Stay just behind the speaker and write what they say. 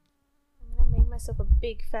myself a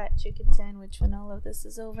big fat chicken sandwich when all of this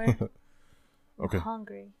is over. Okay. I'm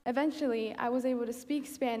hungry. Eventually, I was able to speak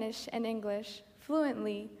Spanish and English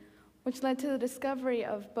fluently, which led to the discovery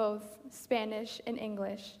of both Spanish and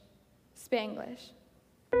English, Spanglish.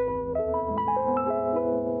 Spanglish.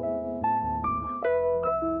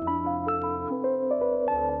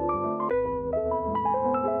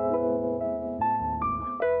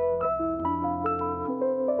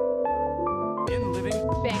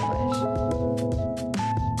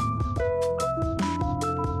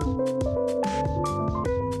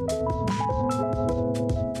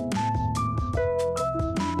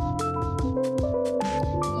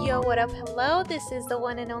 Yo, what up? Hello, this is the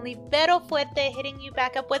one and only Vero Fuerte hitting you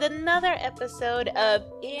back up with another episode of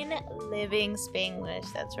In Living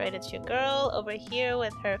Spanglish. That's right, it's your girl over here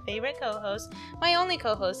with her favorite co-host, my only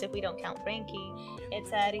co-host if we don't count Frankie.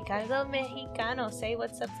 It's Ricardo Mexicano. Say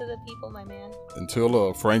what's up to the people, my man.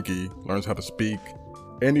 Until Frankie learns how to speak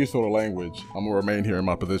any sort of language, I'm gonna remain here in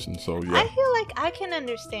my position. So yeah. I feel like I can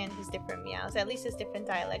understand his different meows, at least his different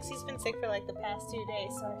dialects. He's been sick for like the past 2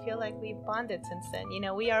 days, so I feel like we've bonded since then. You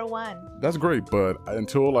know, we are one. That's great, but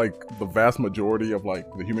until like the vast majority of like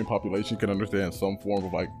the human population can understand some form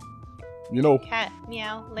of like, you know, Cat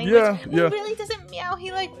meow language. Yeah. He really doesn't meow.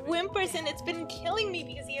 He like whimpers, and it's been killing me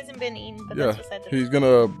because he hasn't been eaten. But yeah, that's beside the he's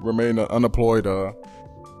gonna remain an unemployed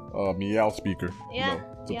meow speaker. Yeah, you know,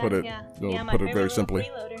 to yeah, put it, yeah. you know, Yeah, my put it favorite very little simply.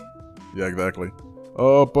 freeloader. Yeah, exactly.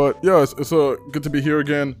 But yeah, it's good to be here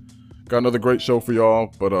again. Got another great show for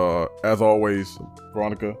y'all. But as always,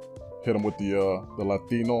 Veronica, hit him with the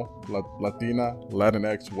Latina,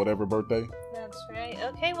 Latinx, whatever birthday. That's right.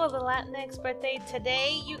 Okay, well, the Latinx birthday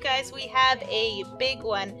today, you guys, we have a big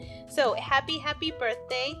one. So, happy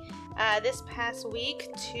birthday this past week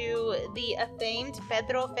to the acclaimed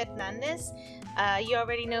Pedro Fernandez. You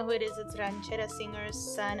already know who it is. It's ranchera singer's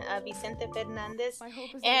son, Vicente Fernandez.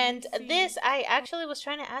 And this, I actually was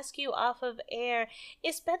trying to ask you off of air.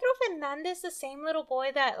 Is Pedro Fernandez the same little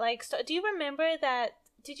boy that, like, do you remember that?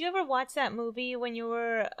 Did you ever watch that movie when you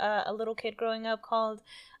were a little kid growing up called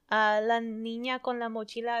La Niña con la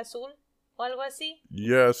Mochila Azul? O algo así?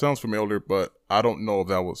 Yeah, it sounds familiar, but I don't know if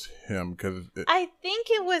that was him because I think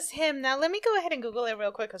it was him. Now, let me go ahead and Google it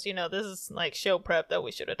real quick because, you know, this is like show prep that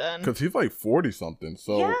we should have done. Because he's like 40 something.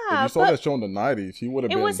 So Yeah, if you saw that show in the 90s, he would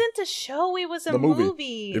have It been. wasn't a show, it was a the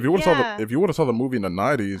movie. If you would have saw the movie in the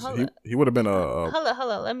 90s, he would have been Hold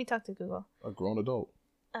on. Let me talk to Google. a grown adult.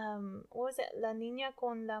 What was it? La Niña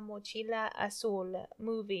con la Mochila Azul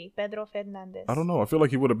movie. Pedro Fernandez. I don't know. I feel like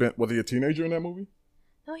he would have been. Was he a teenager in that movie?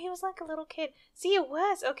 No, he was like a little kid. See, it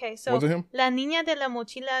was. Okay, so Was it him? La Niña de la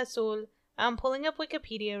Mochila Azul. I'm pulling up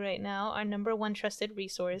Wikipedia right now, our number one trusted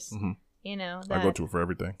resource. Mm-hmm. You know, I go to it for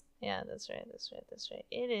everything. Yeah, that's right.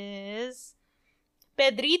 It is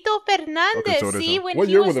Pedrito Fernandez. Okay, so it is See, him. when What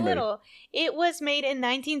he year was was it made? little. It was made in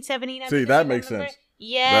 1979. See, because that you makes remember- sense.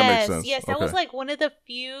 Yes, That makes sense. yes, that was Okay. like one of the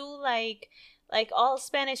few like all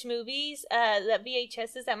Spanish movies that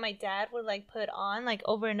VHSs that my dad would like put on like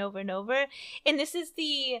over and over and over. And this is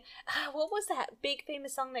the what was that big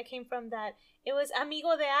famous song that came from that? It was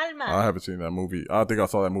Amigo de Alma. I haven't seen that movie. I think I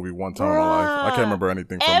saw that movie one time in my life. I can't remember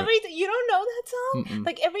anything from it. You don't know that song? Mm-mm.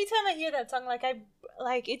 Like every time I hear that song,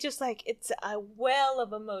 it's a well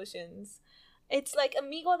of emotions. It's like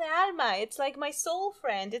Amigo de Alma. It's like my soul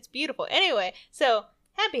friend. It's beautiful. Anyway, so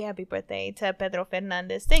happy birthday to Pedro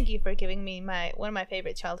Fernandez. Thank you for giving me one of my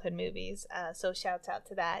favorite childhood movies. So shouts out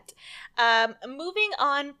to that. Moving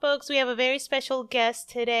on, folks, we have a very special guest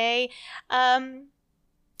today.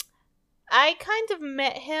 I kind of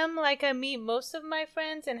met him like I meet most of my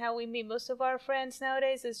friends, and how we meet most of our friends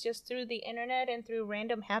nowadays is just through the internet and through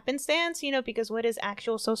random happenstance, you know, because what is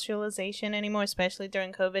actual socialization anymore, especially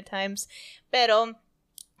during COVID times? Pero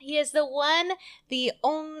he is the one, the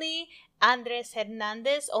only Andres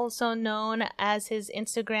Hernandez, also known as his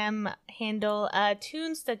Instagram handle,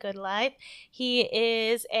 Tunes the Good Life. He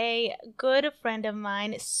is a good friend of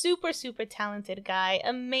mine, super talented guy,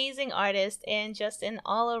 amazing artist, and just an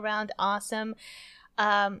all-around awesome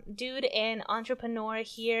dude and entrepreneur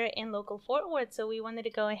here in local Fort Worth. So we wanted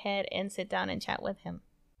to go ahead and sit down and chat with him.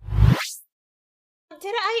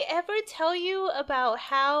 Did I ever tell you about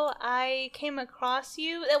how I came across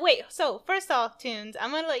you? Wait, so first off, Tunes, I'm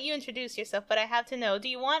going to let you introduce yourself, but I have to know, do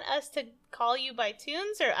you want us to call you by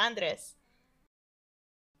Tunes or Andres?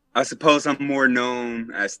 I suppose I'm more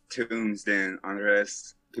known as Tunes than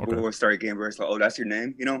Andres. People will start getting very like, oh, that's your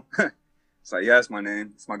name, you know? It's like, yeah, it's my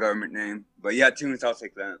name. It's my government name. But yeah, Tunes, I'll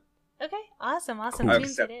take that. Okay, awesome. Cool.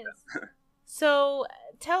 Tunes it is. So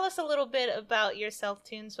tell us a little bit about yourself,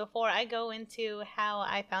 Tunes, before I go into how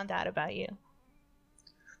I found out about you.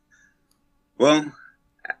 Well,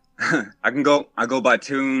 I go by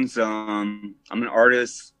Tunes. I'm an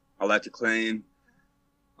artist. I like to claim.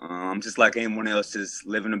 I'm just like anyone else, just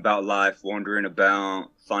living about life, wondering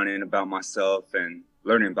about, finding about myself, and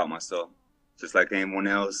learning about myself. Just like anyone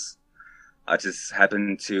else, I just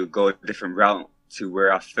happen to go a different route to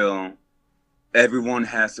where I feel everyone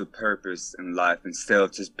has a purpose in life instead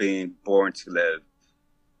of just being born to live.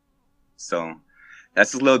 So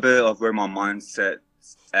that's a little bit of where my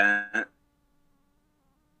mindset's at.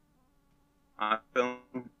 I feel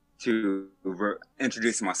to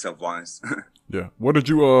introduce myself wise. Yeah. What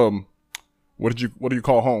do you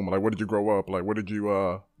call home? Like, where did you grow up? Like, where did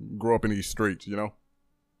you grow up in these streets? You know?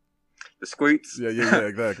 The Squeaks. Yeah,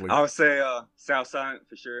 exactly. I would say South Side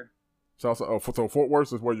for sure. South. Oh, so Fort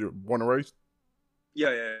Worth is where you're born and raised?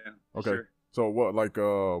 Yeah. Okay. Sure. So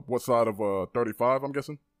what side of 35? I'm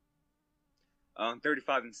guessing.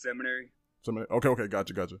 35 in Seminary. Okay,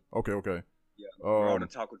 gotcha. Okay. Yeah. All the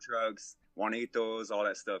taco trucks, Juanitos, all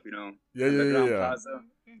that stuff. Yeah. Plaza.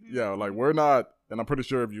 Yeah, like we're not, and I'm pretty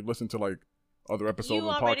sure if you listen to like other episodes You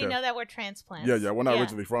of the already podcast, know that we're transplants. yeah, we're not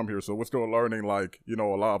originally from here, so we're still learning like a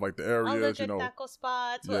lot of like the All the areas, good taco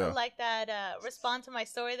spots, like that. Respond to my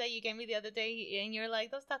story that you gave me the other day, and you're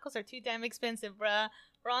like, "Those tacos are too damn expensive, bruh."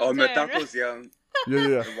 Oh, my tacos, yeah.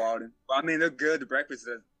 Yeah. They're wild. But I mean, they're good. The breakfast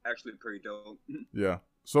is actually pretty dope. Yeah.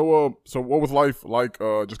 So what was life like?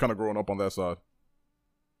 Just kind of growing up on that side.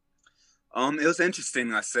 It was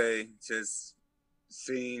interesting. I say just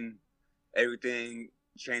seeing everything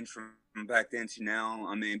change from back then to now.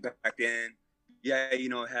 I mean, back then, yeah,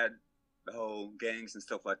 it had the whole gangs and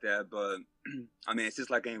stuff like that. But I mean, it's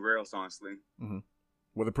just like anywhere else, honestly. Mm-hmm.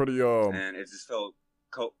 Was it pretty? And it just felt.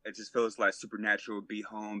 It just feels like supernatural. Be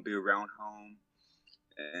home, be around home,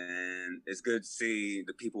 and it's good to see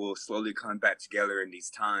the people slowly come back together in these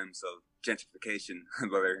times of gentrification,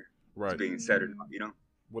 whether it's being said or not.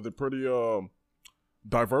 Was it pretty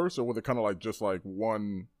diverse, or was it kind of like just like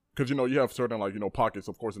one? Because you have certain like pockets,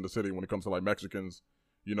 of course, in the city when it comes to like Mexicans,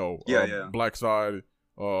 black side,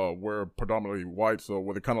 we're predominantly white. So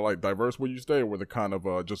was it kind of like diverse where you stay, or was it kind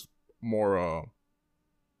of just more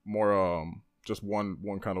just one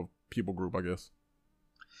kind of people group, I guess?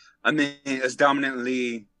 I mean, it's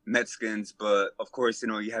dominantly Mexicans, but of course,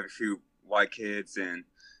 you have a few white kids and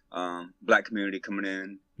black community coming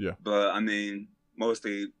in. Yeah. But I mean,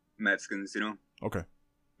 mostly Mexicans, Okay.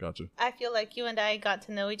 Gotcha. I feel like you and I got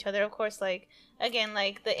to know each other. Of course, like, again,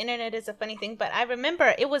 like, the internet is a funny thing, but I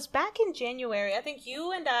remember it was back in January. I think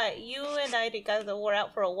you and I together were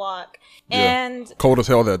out for a walk. Yeah. And cold as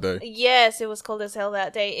hell that day. Yes, it was cold as hell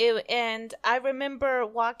that day. And I remember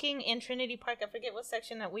walking in Trinity Park. I forget what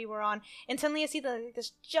section that we were on. And suddenly I see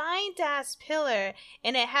this giant-ass pillar,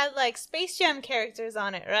 and it had, like, Space Jam characters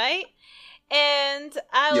on it, right? And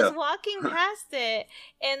I was walking past it,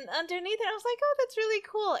 and underneath it, I was like, oh, that's really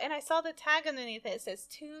cool. And I saw the tag underneath it. It says,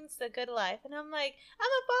 Tunes the Good Life. And I'm like, I'm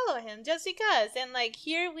going to follow him just because. And, like,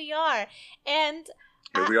 here we are. And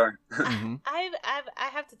here we are. I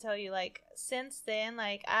have to tell you, like, since then,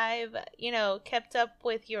 like, I've, kept up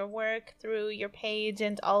with your work through your page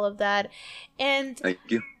and all of that. And thank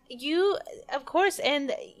you. You, of course,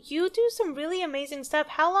 and you do some really amazing stuff.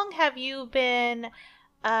 How long have you been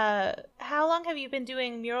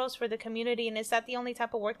doing murals for the community, and is that the only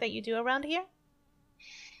type of work that you do around here?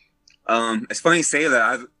 It's funny you say that.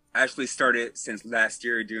 I've actually started since last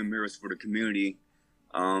year doing murals for the community.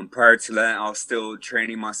 Prior to that, I was still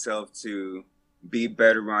training myself to be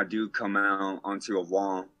better when I do come out onto a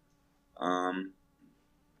wall.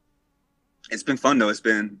 It's been fun though. It's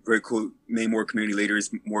been very cool. Meeting more community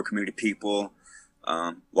leaders, more community people.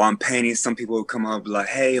 While I'm painting, some people will come up like,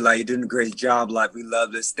 hey, like, you're doing a great job. Like, we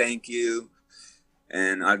love this. Thank you.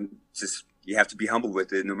 And you have to be humble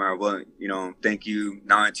with it no matter what. Thank you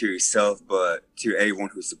not only to yourself, but to everyone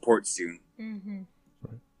who supports you. Mm-hmm.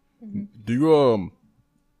 Mm-hmm. Do you,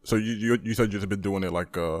 so you said you've been doing it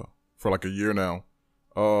like, for like a year now.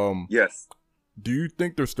 Yes. Do you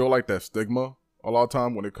think there's still like that stigma a lot of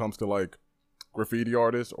time when it comes to like graffiti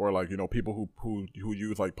artists, or like people who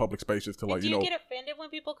use like public spaces to like do you get offended when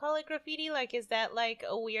people call it graffiti? Like, is that like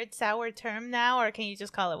a weird sour term now, or can you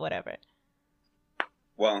just call it whatever?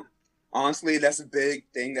 Well, honestly, that's a big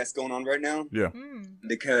thing that's going on right now. Yeah.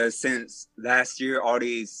 Because since last year, all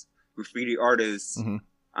these graffiti artists,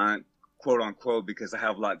 quote unquote, because I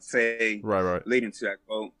have a lot to say, right, leading to that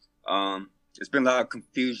quote. There's been a lot of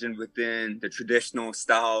confusion within the traditional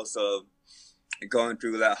styles of going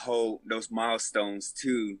through those milestones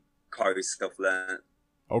to call yourself that.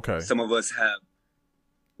 Okay. Some of us have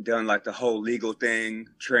done like the whole legal thing,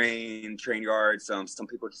 train yards. Some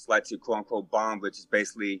people just like to quote unquote bomb, which is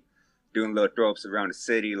basically doing little throw-ups around the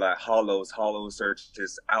city, like hollows. Hollows are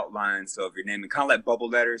just outlines of your name, and kind of like bubble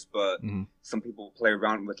letters, but some people play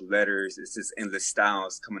around with letters. It's just endless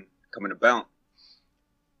styles coming about.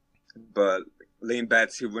 But lean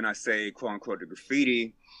back to when I say quote unquote the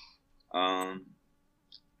graffiti,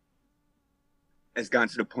 it's gotten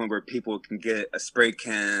to the point where people can get a spray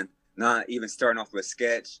can, not even starting off with a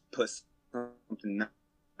sketch, put something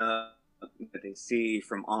that they see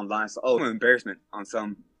from online. So, embarrassment on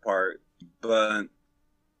some part, but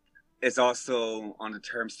it's also on the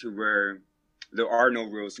terms to where there are no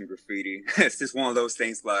rules in graffiti. It's just one of those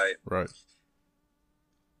things like, right.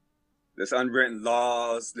 There's unwritten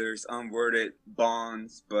laws, there's unworded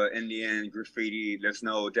bonds, but in the end, graffiti, there's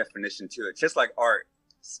no definition to it. Just like art,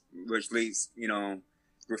 which leads,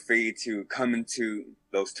 graffiti to come into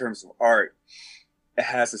those terms of art. It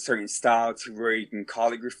has a certain style to where you can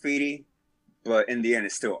call it graffiti, but in the end,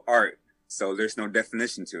 it's still art. So there's no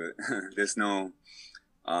definition to it. There's no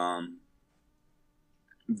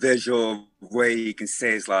visual way you can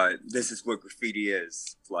say it's like, this is what graffiti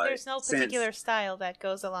is. Like, there's no particular style that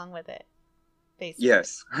goes along with it, basically.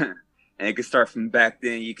 Yes. And it can start from back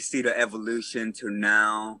then. You can see the evolution to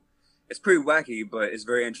now. It's pretty wacky, but it's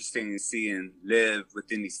very interesting to see and live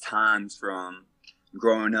within these times, from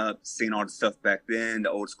growing up, seeing all the stuff back then,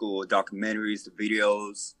 the old school documentaries, the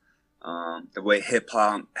videos, the way hip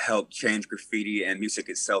hop helped change graffiti and music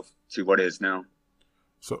itself to what it is now.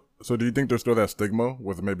 So do you think there's still that stigma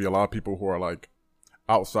with maybe a lot of people who are like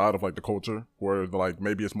outside of like the culture, where like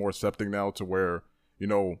maybe it's more accepting now to where,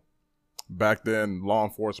 back then law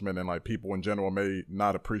enforcement and like people in general may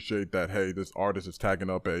not appreciate that, hey, this artist is tagging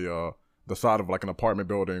up the side of like an apartment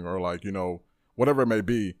building or like, whatever it may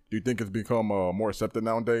be. Do you think it's become more accepted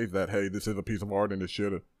nowadays that, hey, this is a piece of art and it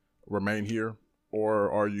should remain here?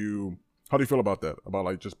 Or how do you feel about that? About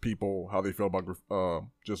like just people, how they feel about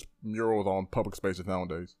just murals on public spaces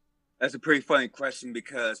nowadays? That's a pretty funny question,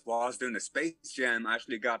 because while I was doing the Space Jam, I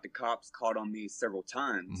actually got the cops called on me several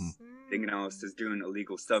times, thinking I was just doing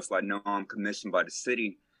illegal stuff. So I know I'm commissioned by the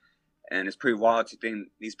city. And it's pretty wild to think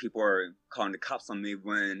these people are calling the cops on me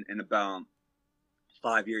when in about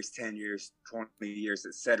 5 years, 10 years, 20 years,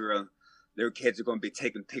 etc., their kids are going to be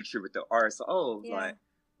taking pictures with the artist. Like,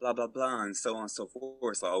 blah, blah, blah, and so on and so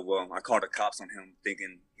forth. So, I called the cops on him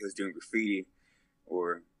thinking he was doing graffiti.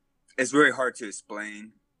 Or it's very hard to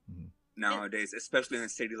explain nowadays, especially in a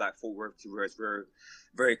city like Fort Worth, where it's very,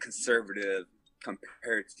 very conservative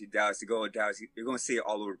compared to Dallas. You go to Dallas, you're going to see it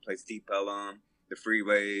all over the place. Deep Ellum, the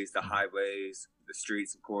freeways, the highways, the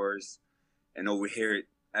streets, of course. And over here,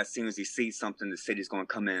 as soon as you see something, the city's going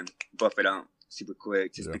to come in, buff it out super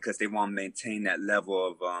quick, just because they want to maintain that level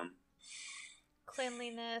of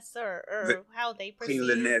cleanliness or how they perceive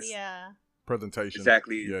presentation.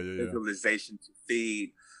 Exactly. Visualization to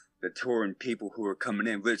feed the touring people who are coming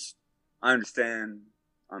in, which I understand.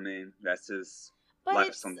 I mean, that's just life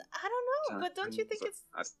of some. I don't know, but don't you think it's?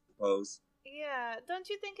 I suppose. Yeah, don't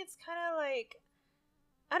you think it's kind of like,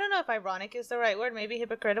 I don't know if ironic is the right word, maybe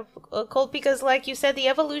hypocritical, because like you said, the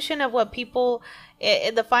evolution of what people,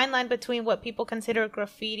 the fine line between what people consider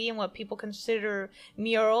graffiti and what people consider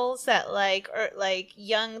murals that like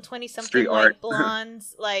young 20-something like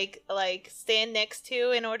blondes like stand next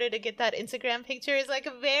to in order to get that Instagram picture is like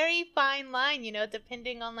a very fine line,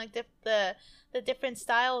 depending on like the different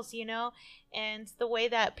styles, and the way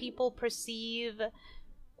that people perceive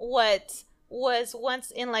what was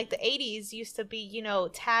once in like the 80s used to be,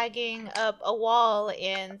 tagging up a wall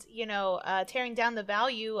and, tearing down the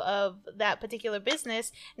value of that particular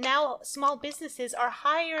business. Now small businesses are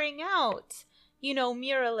hiring out,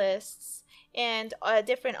 muralists and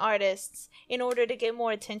different artists in order to get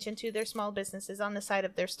more attention to their small businesses on the side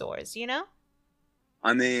of their stores,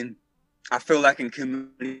 I mean, I feel like in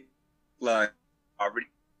community, like already,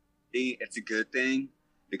 it's a good thing.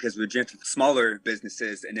 Because we're gentrified smaller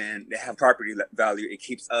businesses, and then they have property value. It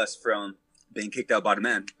keeps us from being kicked out by the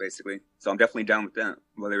man, basically. So I'm definitely down with that.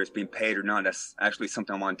 Whether it's being paid or not, that's actually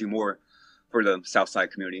something I want to do more for the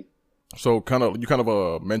Southside community. So you kind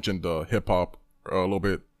of mentioned hip hop a little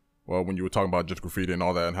bit when you were talking about just graffiti and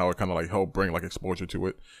all that, and how it kind of like helped bring like exposure to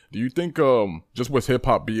it. Do you think just with hip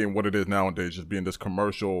hop being what it is nowadays, just being this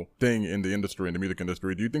commercial thing in the industry, in the music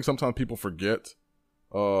industry, do you think sometimes people forget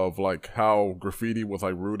of like how graffiti was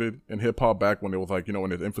like rooted in hip hop back when it was like,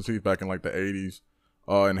 in its infancy back in like the 80s,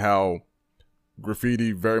 and how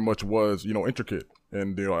graffiti very much was, intricate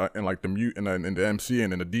and, and like the and the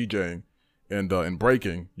MCing and the DJing and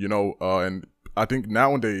breaking, and I think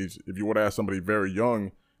nowadays, if you were to ask somebody very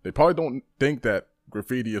young, they probably don't think that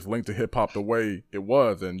graffiti is linked to hip hop the way it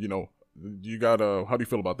was. And, how do you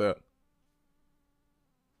feel about that?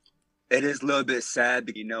 it is a little bit sad,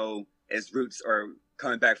 but its roots are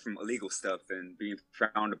coming back from illegal stuff and being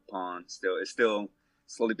frowned upon. Still, it's still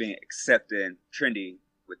slowly being accepted and trendy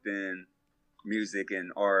within music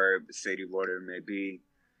and art, the city, whatever it may be.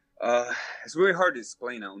 It's really hard to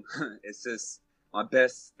explain on. It's just my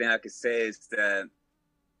best thing I could say is that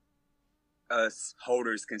us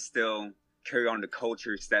holders can still carry on the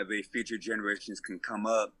culture so that way future generations can come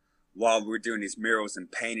up while we're doing these murals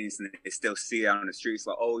and paintings and they still see it out on the streets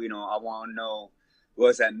like, oh, I want to know, what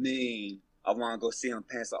does that mean? I want to go see them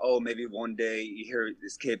paint. Like, oh, maybe one day you hear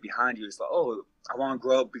this kid behind you. It's like, oh, I want to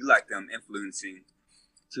grow up, be like them, influencing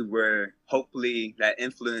to where hopefully that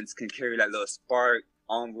influence can carry that little spark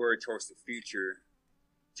onward towards the future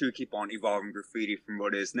to keep on evolving graffiti from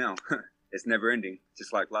what it is now. It's never ending,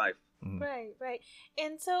 just like life. Mm-hmm. Right.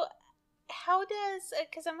 And so how does,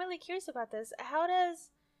 because I'm really curious about this, how does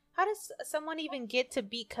someone even get to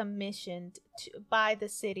be commissioned by the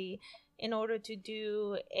city in order to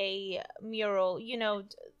do a mural,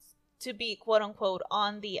 to be quote unquote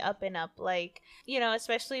on the up and up, like,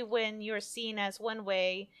 especially when you're seen as one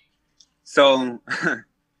way? So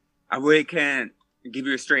I really can't give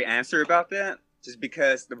you a straight answer about that, just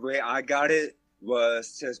because the way I got it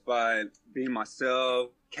was just by being myself,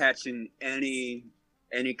 catching any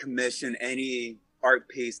commission, any art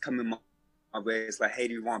piece coming my way. It's like, hey,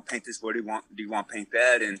 do you want to paint this? What do you want? Do you want to paint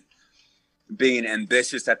that? And being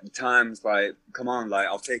ambitious at the time, it's like, come on, like,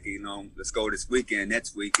 I'll take it, let's go this weekend,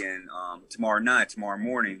 next weekend, tomorrow night, tomorrow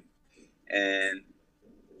morning. And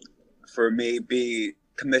for me, being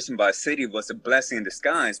commissioned by city was a blessing in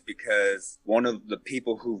disguise, because one of the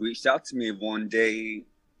people who reached out to me one day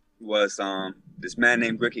was this man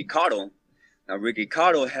named Ricky Cottle. Now, Ricky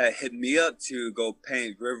Cottle had hit me up to go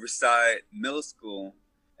paint Riverside Middle School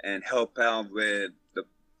and help out with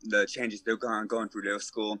the changes they're going through their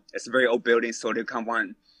school. It's a very old building, so they kind of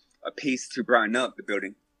want a piece to brighten up the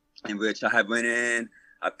building, in which I had went in,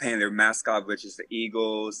 I painted their mascot, which is the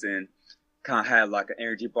Eagles, and kind of had like an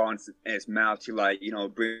energy ball in its mouth to, like,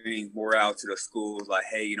 bring morale to the school. Like,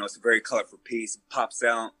 hey, it's a very colorful piece. It pops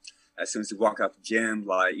out as soon as you walk out the gym.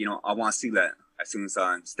 Like, I want to see that as soon as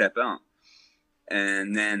I step out.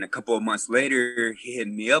 And then a couple of months later, he hit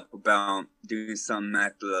me up about doing something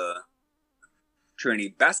at the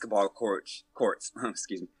Trinity basketball courts,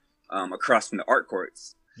 excuse me, across from the art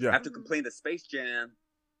courts. Yeah. After completing the Space Jam,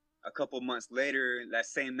 a couple of months later, that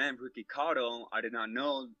same man, Ricky Cotto, I did not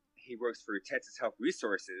know he works for Texas Health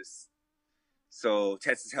Resources. So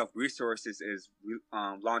Texas Health Resources is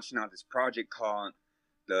launching out this project called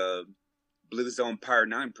the Blue Zone Power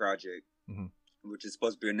 9 Project, which is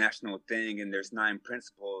supposed to be a national thing, and there's 9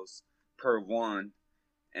 principles per one,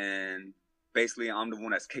 and basically I'm the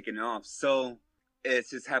one that's kicking it off. So it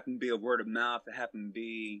just happened to be a word of mouth. It happened to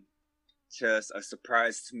be just a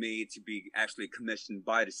surprise to me to be actually commissioned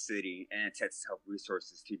by the city and Texas Health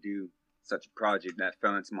Resources to do such a project that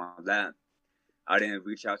fell into my lap. I didn't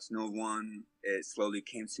reach out to no one. It slowly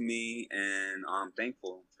came to me, and I'm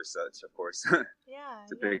thankful for such, of course. Yeah.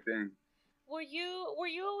 It's a big thing. Were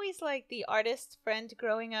you always like the artist friend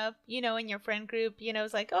growing up, in your friend group,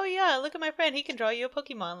 it's like, oh yeah, look at my friend, he can draw you a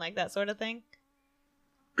Pokemon, like that sort of thing?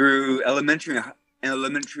 Through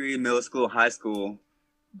elementary, middle school, high school,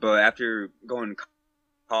 but after going to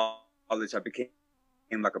college, I became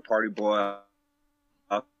like a party boy,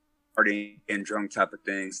 party and drunk type of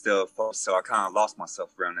thing still, so I kind of lost myself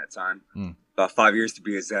around that time. About 5 years to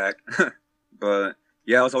be exact. But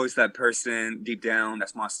yeah, I was always that person deep down.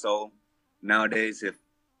 That's my soul. Nowadays, if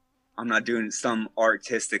I'm not doing some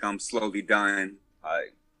artistic, I'm slowly dying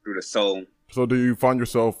through the soul. So do you find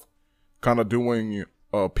yourself kind of doing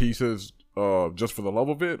pieces just for the love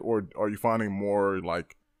of it, or are you finding more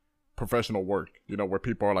like professional work, where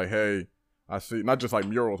people are like, hey, I see, not just like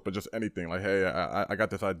murals, but just anything, like, hey, I got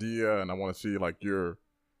this idea and I want to see like your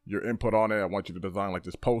input on it. I want you to design like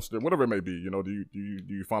this poster, whatever it may be. Do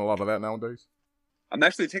you find a lot of that nowadays? I'm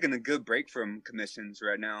actually taking a good break from commissions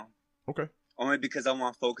right now. Okay. Only because I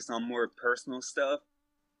want to focus on more personal stuff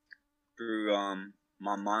through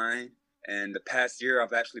my mind. And the past year,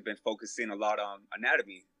 I've actually been focusing a lot on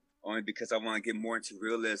anatomy, only because I want to get more into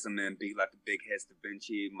realism and be like the big heads, Da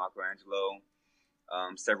Vinci, Michelangelo,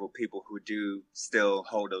 several people who do still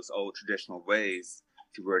hold those old traditional ways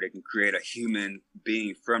to where they can create a human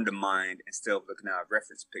being from the mind instead of looking at a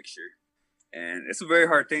reference picture. And it's a very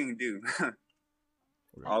hard thing to do.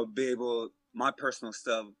 Okay. I'll be able, my personal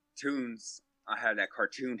stuff, tunes, I have that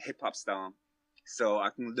cartoon hip-hop style. So I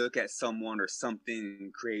can look at someone or something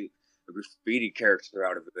and create a graffiti character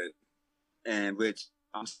out of it. And which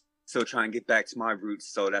I'm still trying to get back to my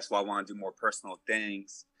roots. So that's why I want to do more personal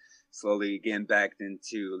things slowly getting back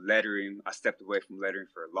into lettering. I stepped away from lettering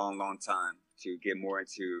for a long, long time to get more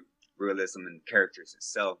into realism and characters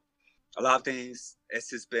itself. A lot of things, it's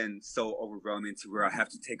just been so overwhelming to where I have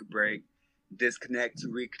to take a break, disconnect to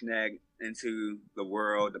reconnect into the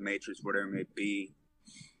world, the matrix, whatever it may be,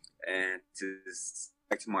 and to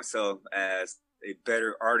back to myself as a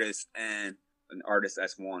better artist and an artist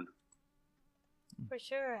as one. For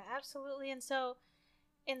sure, absolutely. And so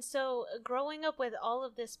growing up with all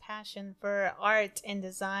of this passion for art and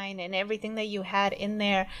design and everything that you had in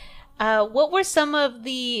there, what were some of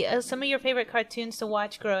your favorite cartoons to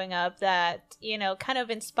watch growing up that, you know, kind of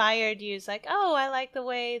inspired you? It's like, oh, I like the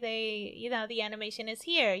way they, you know, the animation is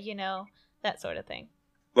here, you know, that sort of thing.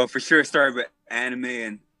 Well, for sure, it started with anime,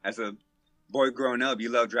 and as a boy growing up, you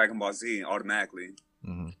love Dragon Ball Z automatically.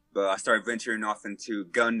 Mm-hmm. But I started venturing off into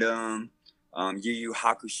Gundam, Yu Yu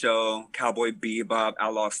Hakusho, Cowboy Bebop,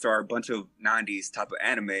 Outlaw Star, a bunch of 90s type of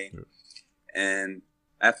anime. Yeah. And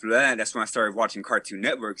after that, that's when I started watching Cartoon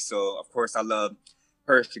Network. So, of course, I love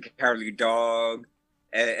Courage the Cowardly Dog,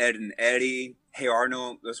 Ed and Eddie, Hey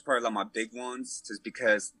Arnold. Those are probably like my big ones, just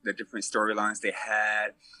because the different storylines they had,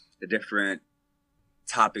 the different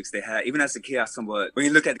topics they had. Even as a kid, when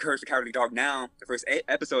you look at Courage the Cowardly Dog now, the first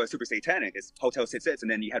episode is super satanic. It's Hotel 666,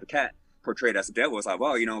 and then you have the cat portrayed as the devil. It's like,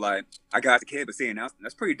 wow, you know, like, I got as a kid, but seeing now,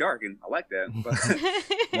 that's pretty dark, and I like that. But,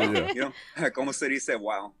 yeah. You know, like almost said, he said,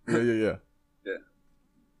 wow. Yeah.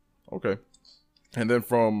 Okay. And then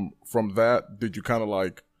from that, did you kind of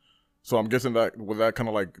like, so I'm guessing that, was that kind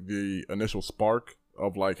of like the initial spark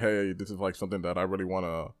of like, hey, this is like something that I really want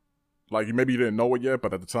to, like, maybe you didn't know it yet,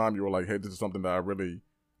 but at the time you were like, hey, this is something that I really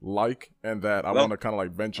like, and that I want to kind of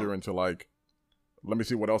like venture into, like, let me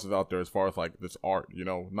see what else is out there as far as like this art, you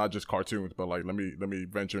know, not just cartoons, but like, let me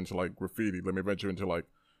venture into like graffiti. Let me venture into like,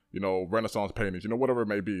 you know, Renaissance paintings, you know, whatever it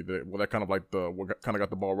may be. Was that kind of like what kind of got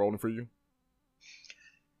the ball rolling for you?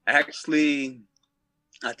 Actually,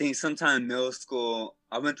 I think sometime in middle school,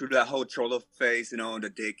 I went through that whole Cholo phase, you know, the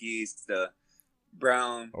Dickies, the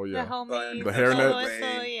brown. Oh yeah. The homies. The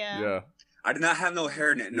hairnet. Yeah. I did not have no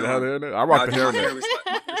hairnet. No. You had hairnet? I rocked the hairnet. My hair was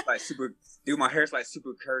like super, dude, my hair's like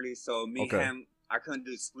super curly. So I couldn't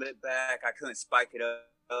do split back. I couldn't spike it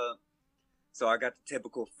up. So I got the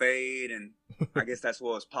typical fade, and I guess that's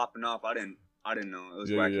what was popping off. I didn't know. It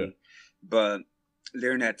was wacky. Yeah. But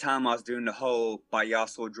during that time, I was doing the whole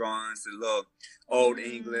payaso drawings, the little old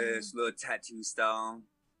English, little tattoo style.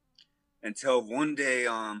 Until one day,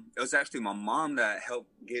 it was actually my mom that helped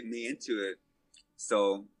get me into it.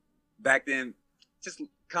 So back then, just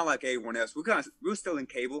kind of like everyone else, we were still in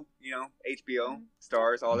cable, you know, HBO,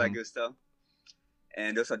 Stars, all that good stuff.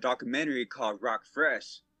 And there's a documentary called Rock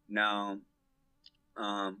Fresh. Now,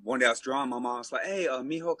 one day I was drawing, my mom was like, hey,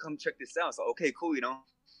 mijo, come check this out. So, okay, cool, you know.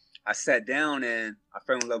 I sat down and I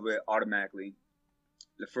fell in love with it automatically.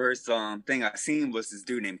 The first thing I seen was this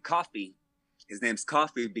dude named Coffee. His name's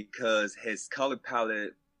Coffee because his color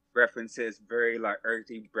palette references very like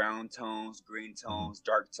earthy brown tones, green tones,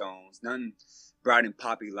 dark tones. Nothing bright and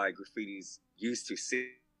poppy like graffiti's used to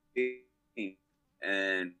see.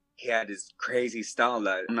 And he had this crazy style.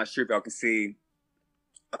 Like, I'm not sure if y'all can see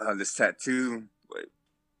this tattoo,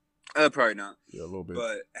 but probably not. Yeah, a little bit.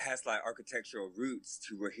 But it has like architectural roots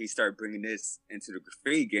to where he started bringing this into the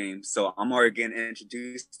graffiti game. So I'm already getting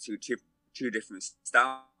introduced to two different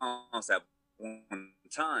styles at one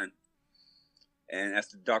time. And as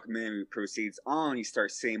the documentary proceeds on, you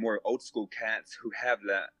start seeing more old school cats who have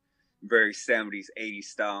that very 70s, 80s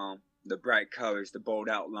style, the bright colors, the bold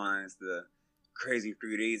outlines, the crazy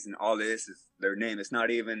 3Ds, and all this is their name. It's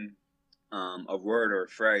not even a word or a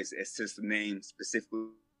phrase. It's just a name specifically.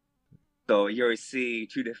 So you always see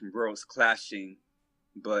two different worlds clashing.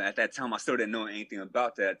 But at that time, I still didn't know anything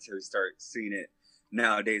about that until you start seeing it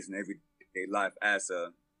nowadays in everyday life as a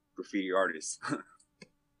graffiti artist.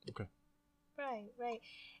 Okay. Right.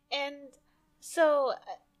 And so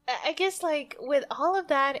I guess like with all of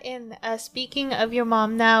that in speaking of your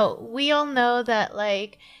mom, now we all know that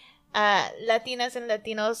like Latinas and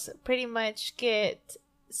Latinos pretty much get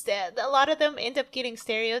a lot of them end up getting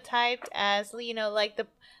stereotyped as, you know, like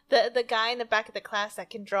the guy in the back of the class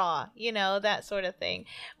that can draw, you know, that sort of thing.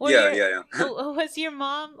 Yeah. Was your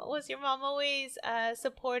mom always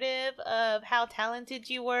supportive of how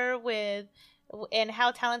talented you were and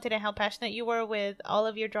how talented and how passionate you were with all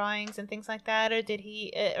of your drawings and things like that? Or did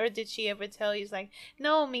she ever tell you, like,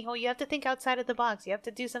 no, mijo, you have to think outside of the box. You have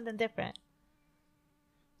to do something different?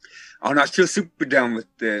 I'm not sure super down with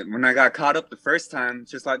it. When I got caught up the first time,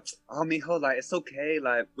 just like, oh, mijo, like, it's okay.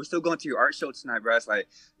 Like, we're still going to your art show tonight, bro. It's like,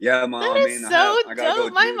 yeah, mom. That is so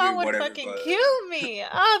dope. My mom would fucking kill me.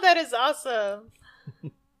 Oh, that is awesome.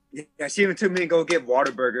 Yeah, she even took me to go get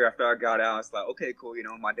Whataburger after I got out. It's like, okay, cool. You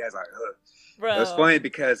know, my dad's like, ugh. Bro. It was funny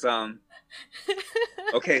because,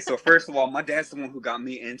 okay, so first of all, my dad's the one who got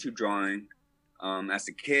me into drawing. As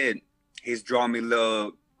a kid, he's drawn me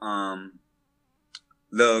little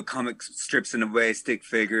comic strips in a way, stick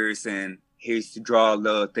figures, and he used to draw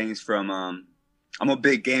little things from, I'm a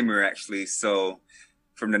big gamer actually, so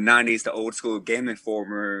from the 90s, the old school Game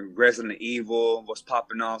Informer, Resident Evil was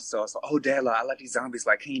popping off. So I was like, oh, Dad, like, I like these zombies.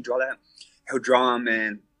 Like, can you draw that? He'll draw them,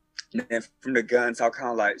 and then from the guns, I'll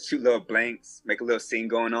kind of like shoot little blanks, make a little scene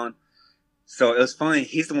going on. So it was funny.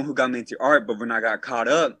 He's the one who got me into art, but when I got caught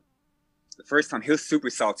up, the first time, he was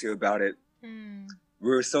super salty about it. We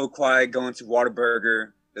were so quiet going to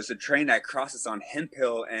Whataburger. There's a train that crosses on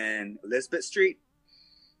Hemphill and Elizabeth Street.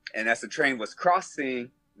 And as the train was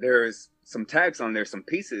crossing, there's some tags on there, some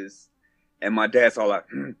pieces, and my dad's all like,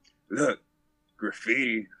 look,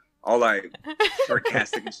 graffiti, all like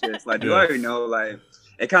sarcastic and shit. It's like, do I already know? Like,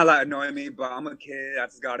 it kind of like annoying me, but I'm a kid. I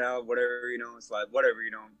just got out, whatever, you know. It's like, whatever,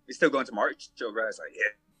 you know. We still going to March show, right? It's like,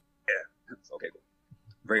 yeah. It's okay, cool.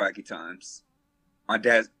 Very wacky times. My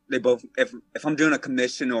dad, they both, if I'm doing a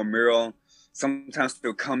commission or a mural, sometimes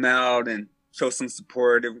they'll come out and show some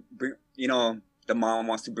support. Bring, you know, the mom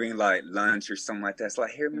wants to bring like lunch or something like that. It's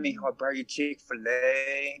like, here, mijo, I'll buy you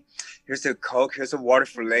Chick-fil-A. Here's a Coke. Here's a water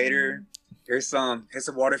for later. Here's a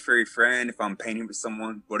water for your friend if I'm painting with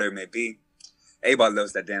someone, whatever it may be. Everybody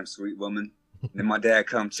loves that damn sweet woman. Then my dad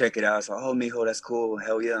come check it out. It's like, oh, mijo, that's cool.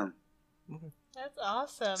 Hell yeah. That's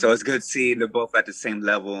awesome. So it's good to see they're both at the same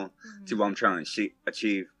level to what I'm trying to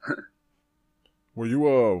achieve. Were you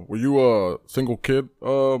a single kid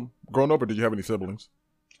growing up, or did you have any siblings?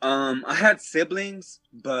 I had siblings,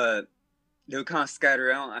 but they were kind of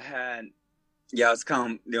scattered out. I was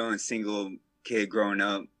kind of the only single kid growing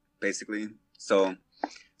up, basically. So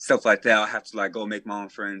stuff like that, I have to like go make my own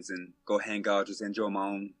friends and go hang out, just enjoy my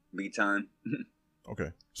own me time.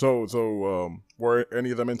 Okay. So were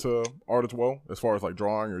any of them into art as well, as far as like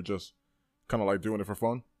drawing, or just kind of like doing it for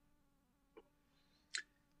fun?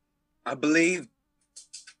 I believe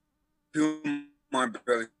two of my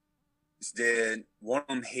brothers did. One of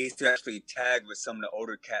them, he used to actually tag with some of the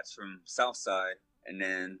older cats from Southside, and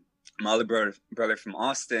then my other brother from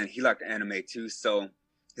Austin, he liked anime too, so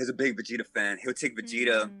he's a big Vegeta fan. He'll take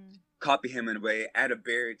Vegeta, copy him in a way, add a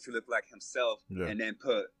beard to look like himself, and then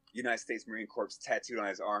put United States Marine Corps tattooed on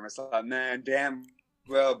his arm. It's like, man, damn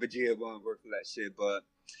well Vegeta won't work for that shit. But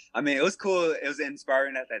I mean, it was cool. It was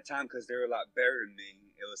inspiring at that time because they were a lot better than me.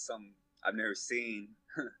 It was something I've never seen.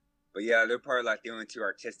 But yeah, they're probably like the only two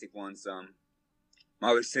artistic ones. My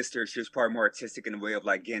other sister, she was probably more artistic in the way of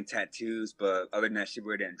like getting tattoos, but other than that, she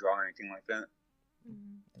really didn't draw or anything like that.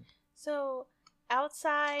 So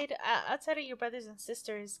outside of your brothers and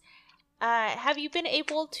sisters, have you been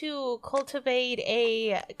able to cultivate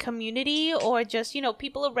a community, or just, you know,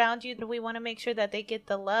 people around you that we want to make sure that they get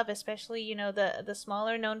the love, especially, you know, the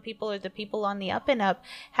smaller known people or the people on the up and up?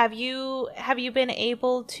 Have you been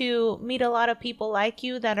able to meet a lot of people like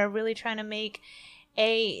you that are really trying to make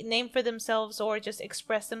a name for themselves or just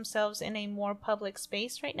express themselves in a more public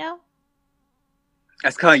space right now?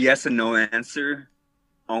 That's kind of yes and no answer,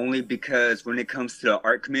 only because when it comes to the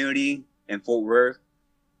art community in Fort Worth,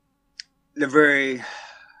 I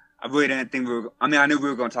really didn't think I knew we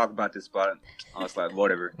were going to talk about this, but I was like,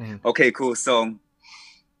 whatever. Okay, cool. So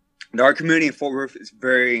the art community in Fort Worth is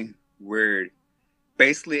very weird.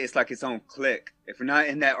 Basically, it's like its own clique. If you're not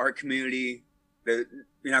in that art community, you're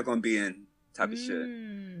not going to be in type of shit.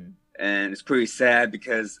 And it's pretty sad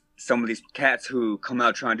because some of these cats who come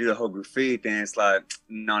out trying to do the whole graffiti thing, it's like,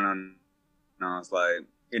 no. It's like,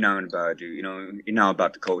 you're not about it, dude. You know, you're not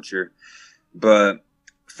about the culture. But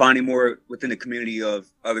finding more within the community of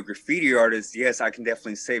other graffiti artists, yes, I can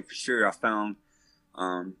definitely say for sure I found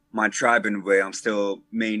my tribe in a way. I'm still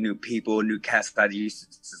meeting new people, new cats that I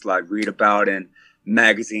used to just like read about in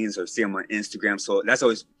magazines or see them on Instagram. So that's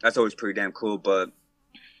always pretty damn cool. But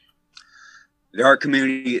the art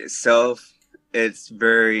community itself, it's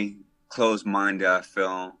very closed-minded, I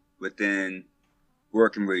feel, within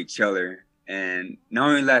working with each other. And not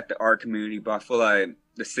only like the art community, but I feel like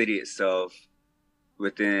the city itself,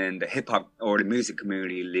 within the hip hop or the music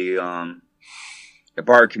community, the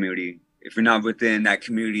bar community. If you're not within that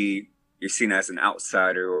community, you're seen as an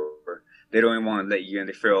outsider, or they don't even want to let you in.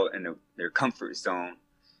 They feel in their comfort zone.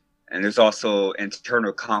 And there's also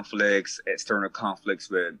internal conflicts, external conflicts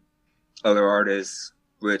with other artists,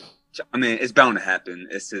 which, I mean, it's bound to happen.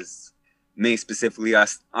 It's just me specifically. I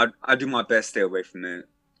do my best to stay away from it.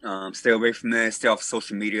 Stay away from it. Stay off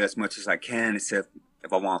social media as much as I can, except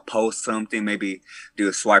if I want to post something, maybe do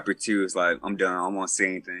a swipe or two. It's like, I'm done. I don't want to say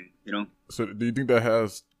anything, you know? So do you think that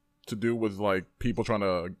has to do with like people trying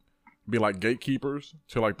to be like gatekeepers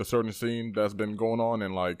to like the certain scene that's been going on,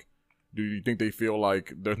 and like, do you think they feel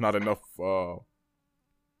like there's not enough work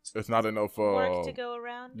to go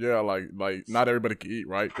around? Yeah, like not everybody can eat,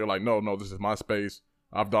 right? They're like, no, this is my space.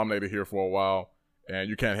 I've dominated here for a while, and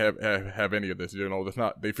you can't have any of this. You know, it's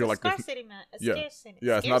not. They feel like scarcity, man. Scarcity.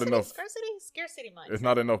 Yeah, it's not enough. Scarcity mind. It's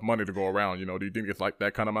not enough money to go around. You know, do you think it's like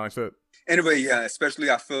that kind of mindset? Anyway, yeah. Especially,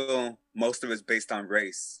 I feel most of it's based on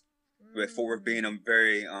race. With Fort Worth being a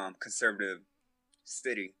very conservative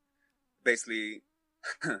city, basically,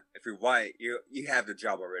 if you're white, you have the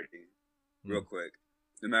job already, real quick.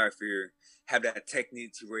 No matter if you have that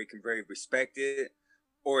technique to where you can very respect it,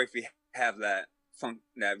 or if you have that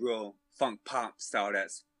real funk pop style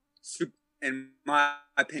that's super, in my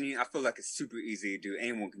opinion, I feel like it's super easy to do.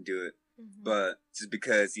 Anyone can do it. Mm-hmm. But just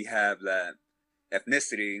because you have that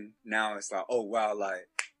ethnicity, now it's like, oh wow, like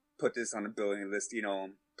put this on the building list, you know,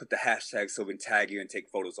 put the hashtag so we can tag you and take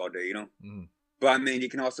photos all day, you know? Mm-hmm. But I mean, you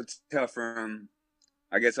can also tell from,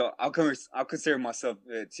 I guess I'll consider myself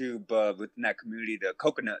too, but within that community, the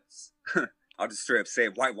coconuts, I'll just straight up say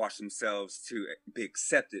whitewash themselves to be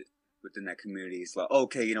accepted within that community. It's like,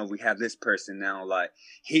 okay, you know, we have this person now, like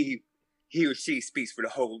he or she speaks for the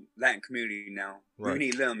whole Latin community now. Right. We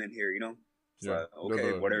need them in here, you know? It's like,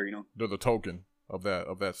 okay, whatever, you know? They're the token of that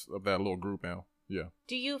little group now. Yeah.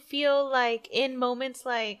 Do you feel like in moments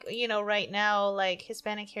like, you know, right now, like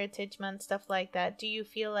Hispanic Heritage Month, stuff like that, do you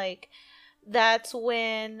feel like that's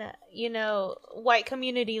when, you know, white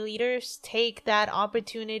community leaders take that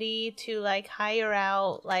opportunity to like hire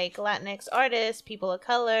out like Latinx artists, people of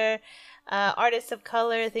color, artists of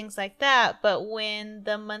color, things like that? But when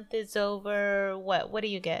the month is over, what do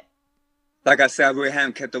you get? Like I said, I really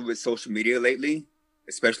haven't kept up with social media lately,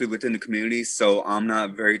 especially within the community, so I'm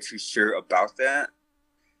not very too sure about that.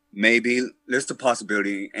 Maybe there's the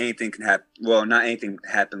possibility anything can happen. Well, not anything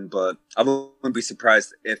can happen, but I wouldn't be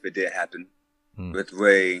surprised if it did happen with the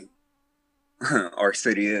way our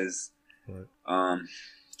city is. Right.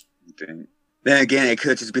 Then again, it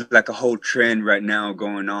could just be like a whole trend right now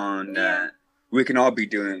going on that we can all be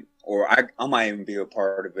doing, or I might even be a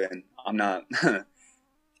part of it. And I'm not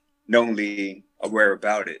knowingly aware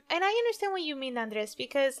about it. And I understand what you mean, Andres,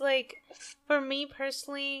 because like for me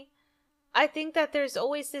personally, I think that there's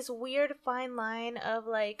always this weird fine line of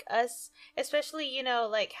like us, especially, you know,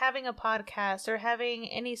 like having a podcast or having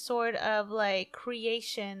any sort of like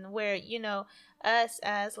creation where, you know, us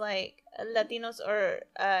as like Latinos or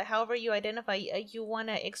however you identify, you want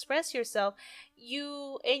to express yourself,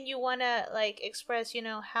 you want to like express, you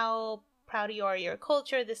know, how proud you are of your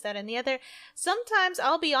culture, this, that, and the other. Sometimes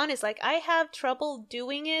I'll be honest, like I have trouble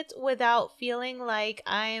doing it without feeling like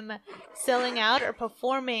I'm selling out or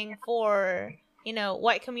performing for, you know,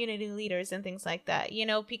 white community leaders and things like that, you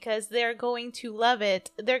know, because they're going to love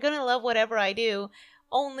it. They're going to love whatever I do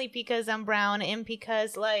only because I'm brown and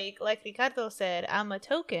because like Ricardo said, I'm a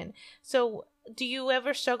token. So do you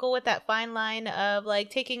ever struggle with that fine line of like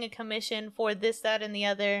taking a commission for this, that, and the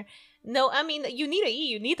other? No, I mean, you need to eat,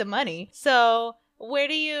 you need the money. So where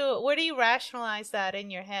do you rationalize that in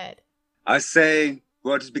your head? I say,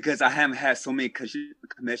 well, just because I haven't had so many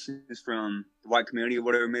commissions from the white community or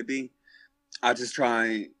whatever it may be, I just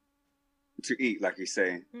try to eat, like you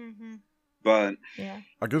say. Mm-hmm. But yeah,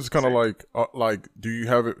 I guess it's kind of like, do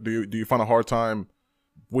you find a hard time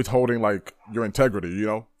withholding like your integrity? You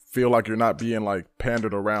know, feel like you're not being like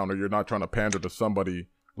pandered around, or you're not trying to pander to somebody.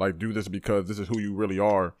 Like, do this because this is who you really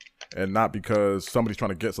are, and not because somebody's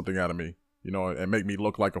trying to get something out of me, you know, and make me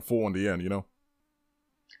look like a fool in the end, you know?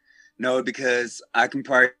 No, because I can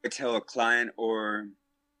probably tell a client or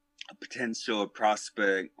a potential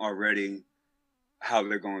prospect already how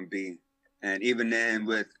they're going to be. And even then,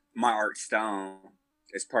 with my art style,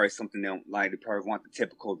 it's probably something they don't like. They probably want the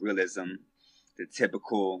typical realism, the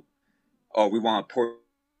typical, oh, we want to pour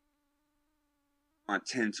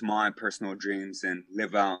tend to my personal dreams and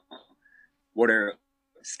live out whatever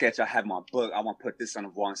sketch I have in my book. I want to put this on the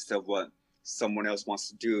wall instead of what someone else wants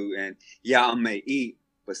to do. And yeah, I may eat,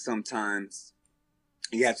 but sometimes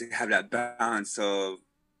you have to have that balance of,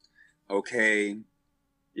 okay,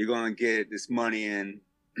 you're going to get this money and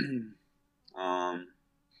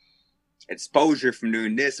exposure from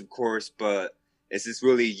doing this, of course, but is this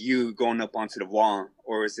really you going up onto the wall,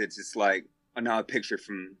 or is it just like another picture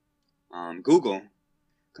from Google?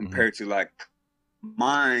 Compared to like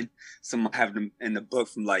mine, some I have them in the book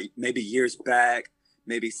from like maybe years back,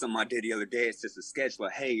 maybe something I did the other day. It's just a sketch,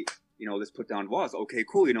 like, hey, you know, let's put down walls. Okay,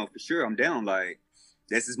 cool, you know, for sure, I'm down. Like,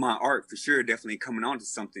 this is my art for sure, definitely coming on to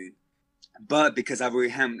something. But because I really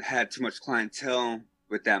haven't had too much clientele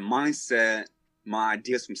with that mindset, my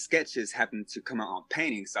ideas from sketches happened to come out on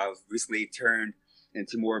paintings. So I was recently turned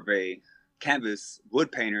into more of a canvas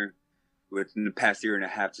wood painter within the past year and a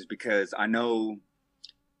half, just because I know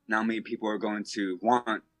not many people are going to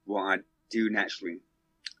want what I do naturally.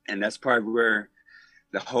 And that's probably where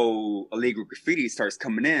the whole illegal graffiti starts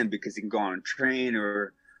coming in, because you can go on a train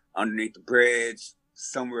or underneath the bridge,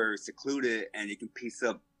 somewhere secluded, and you can piece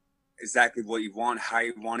up exactly what you want, how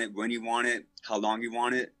you want it, when you want it, how long you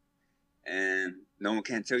want it, and no one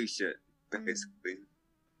can tell you shit, basically.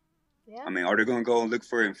 Yeah. I mean, are they going to go and look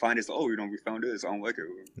for it and find it? Oh, we found this. I don't like it.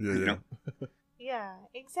 Yeah, you know? Yeah,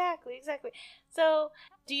 exactly. So,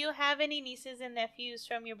 do you have any nieces and nephews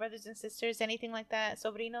from your brothers and sisters, anything like that,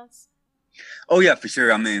 sobrinos? Oh, yeah, for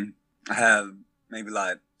sure. I mean, I have maybe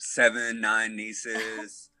like 7, 9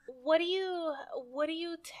 nieces. What do you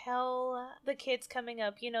tell the kids coming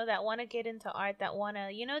up, that want to get into art, that want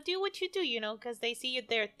to, do what you do, because they see you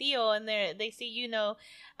there, Theo, and they see,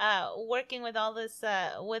 working with all this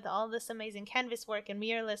amazing canvas work and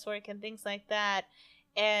muralist work and things like that.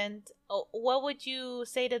 And what would you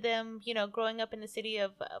say to them, growing up in the city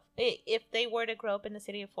of, if they were to grow up in the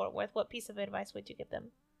city of Fort Worth, what piece of advice would you give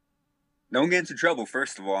them? Don't get into trouble,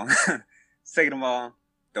 first of all. Second of all,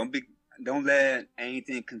 don't let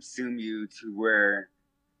anything consume you to where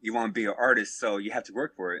you want to be an artist, so you have to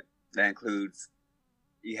work for it. That includes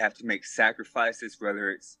you have to make sacrifices,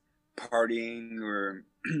 whether it's partying or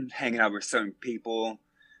hanging out with certain people.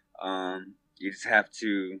 You just have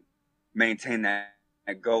to maintain that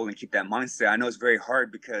goal and keep that mindset. I know it's very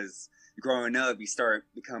hard because growing up, you start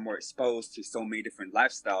becoming more exposed to so many different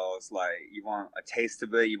lifestyles. Like, you want a taste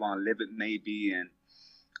of it, you want to live it maybe, and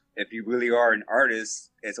if you really are an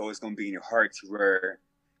artist, it's always going to be in your heart, to where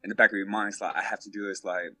in the back of your mind, it's like, I have to do this.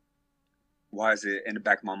 Like, why is it in the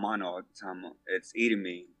back of my mind all the time? It's eating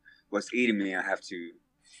me. What's eating me? I have to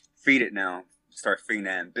feed it now. Start feeding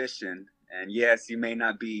that ambition. And yes, you may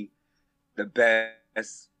not be the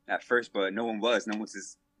best at first, but no one was. No one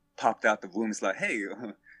just popped out the womb. It's like, hey,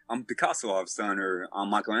 I'm Picasso all of a sudden, or I'm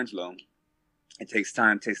Michelangelo. It takes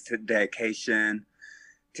time, takes dedication,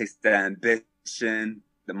 takes that ambition,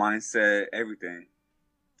 the mindset, everything.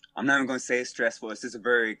 I'm not even going to say it's stressful. It's just a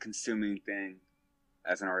very consuming thing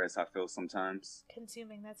as an artist, I feel sometimes.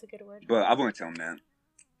 Consuming, that's a good word. But I wouldn't tell them that.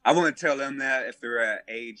 I wouldn't tell them that if they're at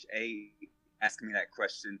age 8 asking me that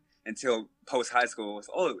question until post-high school. It's,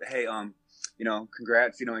 oh, hey,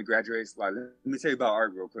 congrats, you graduated. Like, let me tell you about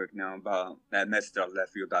art real quick now, about that message I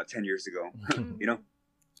left you about 10 years ago,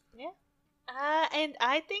 Yeah. And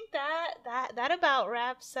I think that about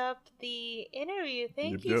wraps up the interview.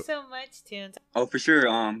 Thank you so much, Tunes. Oh, for sure.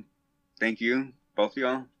 Thank you, both of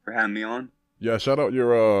y'all, for having me on. Yeah, shout out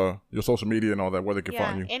your social media and all that, where they can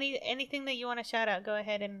find you. Anything that you want to shout out, go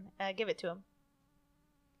ahead and give it to them.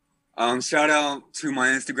 Shout out to my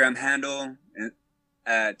Instagram handle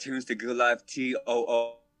at Tunes to Good Life,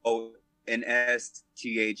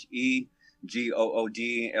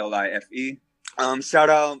 TOONSTHEGOODLIFE. Shout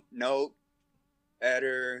out Nope,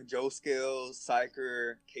 Eder, Joe Skills,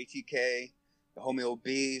 Psyker, KTK, the homie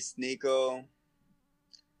Obese, Nico,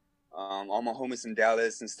 all my homies in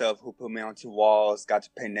Dallas and stuff who put me onto walls, got to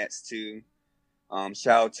pay nets too.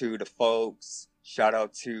 Shout out to the folks. Shout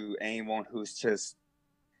out to anyone who's just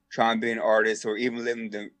trying to be an artist or even living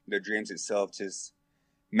the dreams itself. Just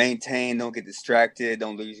maintain, don't get distracted,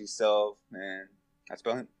 don't lose yourself, man. That's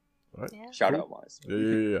about it. All right. Yeah. Shout out wise.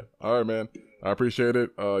 Yeah. All right, man. I appreciate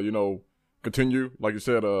it. Continue, like you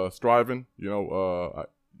said, striving. Your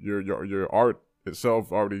art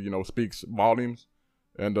itself already, speaks volumes.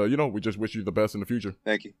 And we just wish you the best in the future.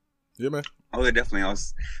 Thank you. Yeah, man. Oh, yeah, definitely. I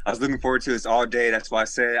was looking forward to this all day. That's why I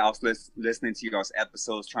said I was listening to y'all's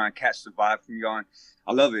episodes, trying to catch the vibe from y'all. And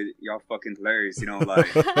I love it. Y'all fucking hilarious. Like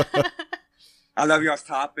I love y'all's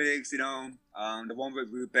topics. The one with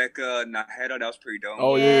Rebecca Najera, that was pretty dope.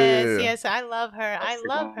 Oh yes, I love her. I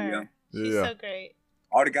love her. Yeah. She's so great.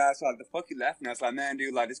 All the guys were like, the fuck you laughing at? I was like, man,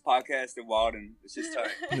 dude, like, this podcast is wild and it's just tight.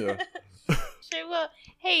 Yeah. Sure will.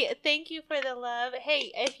 Hey, thank you for the love.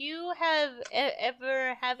 Hey, if you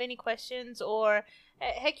ever have any questions or,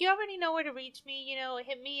 heck, you already know where to reach me.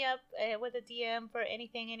 Hit me up with a DM for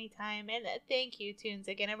anything, anytime. And thank you, Tunes,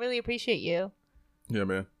 again. I really appreciate you. Yeah,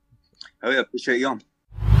 man. Oh, yeah, appreciate you.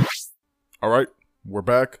 All right, we're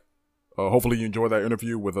back. Hopefully you enjoyed that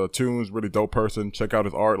interview with Tunes, really dope person. Check out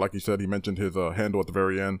his art. Like he said, he mentioned his handle at the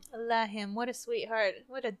very end. I love him. What a sweetheart.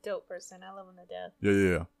 What a dope person. I love him to death.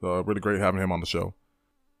 Yeah. Really great having him on the show.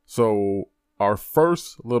 So our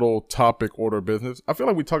first little topic order of business, I feel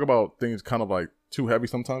like we talk about things kind of like too heavy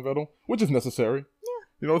sometimes, Vettel, which is necessary. Yeah.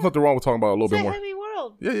 You know, there's nothing wrong with talking about a little bit more. It's a heavy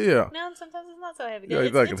world. Yeah. No, sometimes it's not so heavy. Yeah,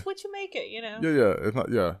 exactly. It's what you make it, you know. Yeah. It's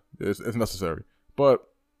not. Yeah, it's necessary. But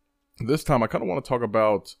this time, I kind of want to talk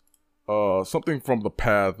about something from the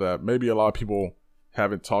past that maybe a lot of people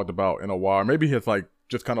haven't talked about in a while. Maybe it's like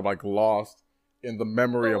just kind of like lost in the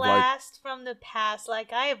memory of like blast from the past.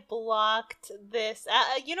 Like I have blocked this.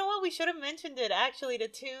 You know what? We should have mentioned it actually to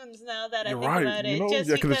Tunes. Now that I think about it,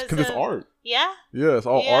 just because it's art. Yeah. Yeah, it's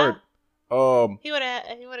all art. He would have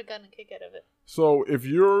gotten a kick out of it. So if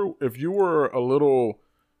you were a little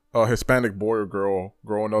Hispanic boy or girl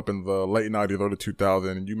growing up in the late 90s, early 2000s,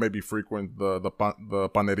 and you maybe frequent the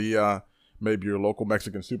paneria, maybe your local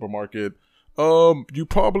Mexican supermarket, you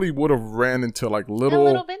probably would have ran into like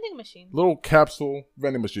little vending machine, little capsule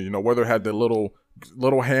vending machine. You know, whether it had the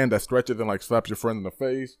little hand that stretches and like slaps your friend in the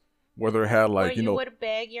face, whether it had like, or you would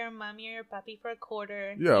beg your mommy or your papi for a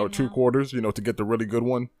quarter. Yeah, or 2 quarters, you know, to get the really good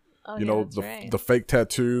one. Oh, you know, the fake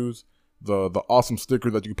tattoos, the awesome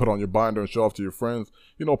sticker that you can put on your binder and show off to your friends.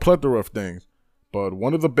 You know, plethora of things. But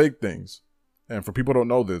one of the big things, and for people who don't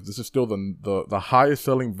know this is still the highest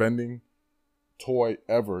selling vending toy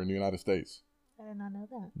ever in the United States. I did not know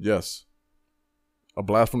that. Yes. A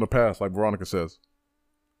blast from the past, like Veronica says.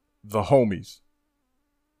 The Homies.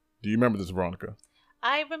 Do you remember this, Veronica?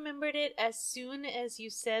 I remembered it as soon as you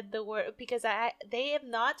said the word, because they have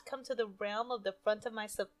not come to the realm of the front of my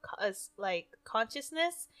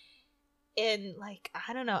consciousness in like,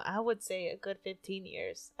 I don't know, I would say a good 15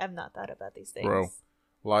 years. I've not thought about these things. Bro,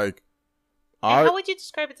 like how would you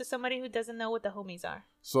describe it to somebody who doesn't know what the Homies are?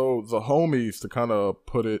 So the Homies, to kind of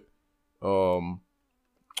put it in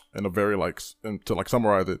a very to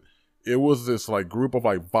summarize it, it was this like group of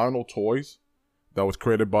like vinyl toys that was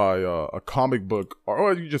created by a comic book,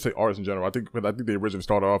 or you just say artists in general. I think they originally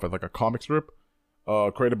started off as like a comic strip,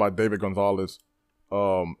 created by David Gonzalez.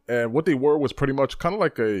 And what they were was pretty much kind of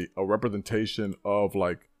like a representation of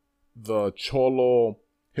like the Cholo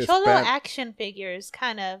action figures,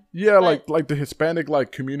 kind of. Yeah, like the Hispanic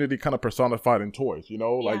like community kind of personified in toys. You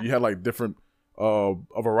know, like you had like different a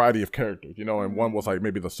variety of characters. You know, and one was like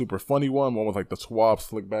maybe the super funny one was like the suave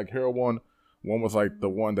slick back hair one. One was like the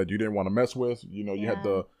one that you didn't want to mess with. You know, you had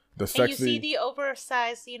the sexy. And you see the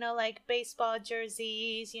oversized, you know, like baseball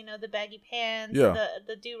jerseys, you know, the baggy pants,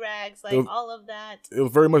 the do-rags, like all of that. It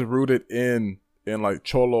was very much rooted in like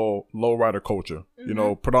Cholo lowrider culture, you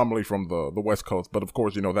know, predominantly from the West Coast. But of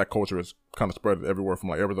course, you know, that culture is kind of spread everywhere from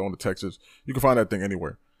like Arizona to Texas. You can find that thing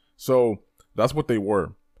anywhere. So that's what they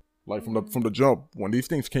were. Like from the jump, when these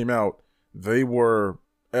things came out, they were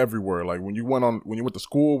everywhere. Like when you went to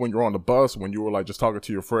school, when you were on the bus, when you were like just talking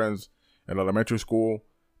to your friends in elementary school,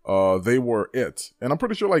 they were it. And I'm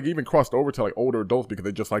pretty sure like even crossed over to like older adults because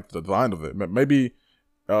they just liked the design of it. Maybe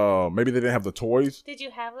they didn't have the toys. Did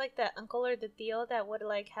you have like the uncle or the tío that would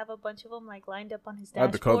like have a bunch of them like lined up on his dashboard? I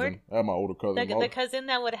had the cousin. I had my older cousin. The cousin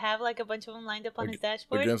that would have like a bunch of them lined up on his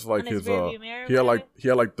dashboard against like his rearview mirror. He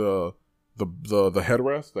had like the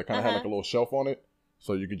headrest that kind of had like a little shelf on it.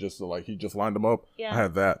 So you could just he just lined them up. Yeah. I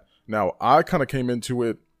had that. Now I kind of came into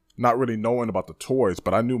it not really knowing about the toys,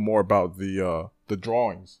 but I knew more about the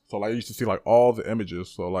drawings. So like I used to see like all the images.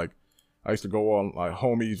 So like I used to go on like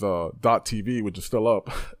Homies .tv, which is still up,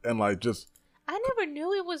 and like just. I never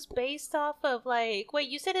knew it was based off of like. Wait,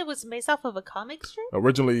 you said it was based off of a comic strip?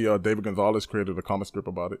 Originally, David Gonzalez created a comic strip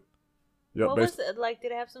about it. Yeah. What was it like?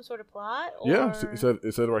 Did it have some sort of plot? Or... Yeah,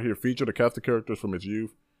 it said right here, featured a cast of characters from its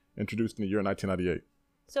youth, introduced in the year 1998.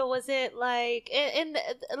 So was it like, and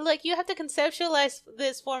like you have to conceptualize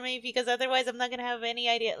this for me because otherwise I'm not going to have any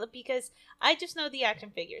idea because I just know the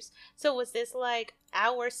action figures. So was this like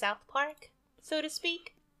our South Park, so to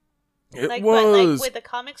speak? It like, was. But like with the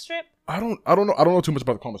comic strip? I don't know too much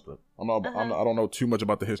about the comic strip. I don't know too much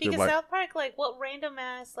about the history because of like. South Park, like what random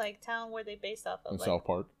ass like town were they based off of? In South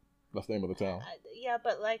Park. That's the name of the town. Yeah,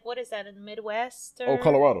 but like, what is that in the Midwest? Or... Oh,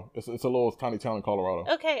 Colorado. It's a little tiny town in Colorado.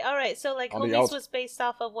 Okay, all right. So like, Homies was based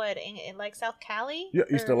off of what in like South Cali? Yeah,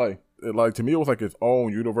 East LA. Like to me, it was like its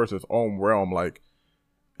own universe, its own realm. Like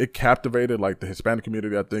it captivated like the Hispanic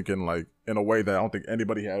community. I think in a way that I don't think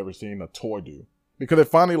anybody had ever seen a toy do, because it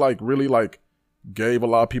finally like really like gave a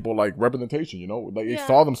lot of people like representation. You know, like they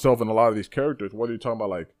saw themselves in a lot of these characters. Whether you're talking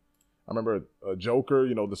about like. I remember Joker,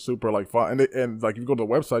 you know, the super like fun, and like if you go to the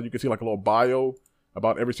website, you can see like a little bio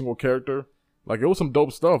about every single character. Like it was some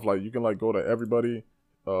dope stuff. Like you can like go to everybody.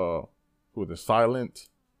 Who was it? Silent.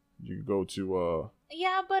 You could go to.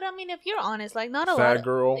 Yeah, but I mean, if you're honest, like not a Sad lot.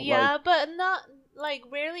 Girl. Yeah, like, but not. like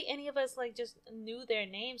rarely any of us like just knew their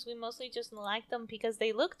names. We mostly just liked them because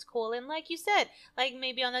they looked cool, and like you said, like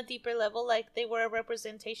maybe on a deeper level, like they were a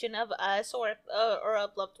representation of us or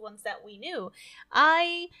of loved ones that we knew.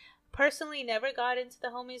 I personally never got into the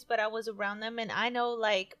homies, but I was around them, and I know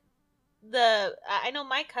like I know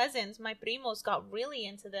my cousins, my primos, got really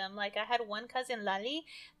into them. Like I had one cousin, Lali,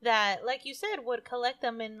 that, like you said, would collect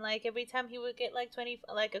them, and like every time he would get like 20,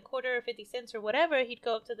 like a quarter or 50 cents or whatever, he'd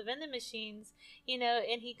go up to the vending machines, you know,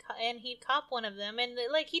 and he'd cop one of them, and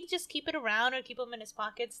like he'd just keep it around or keep them in his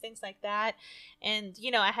pockets, things like that. And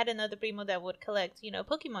you know, I had another primo that would collect, you know,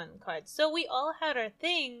 Pokemon cards. So we all had our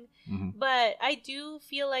thing, but I do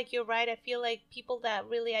feel like you're right. I feel like people that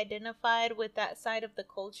really identified with that side of the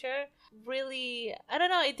culture really, I don't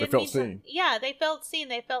know, it didn't, they felt seen. Yeah, they felt seen.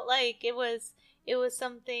 They felt like it was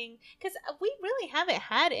something, because we really haven't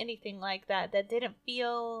had anything like that didn't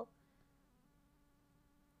feel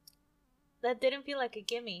like a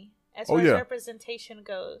gimme as far as representation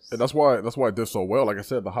goes. And that's why it did so well. Like I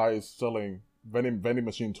said, the highest selling vending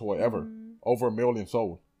machine toy ever, over 1 million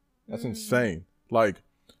sold. That's insane. Like,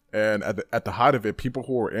 and at the height of it, people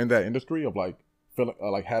who were in that industry of like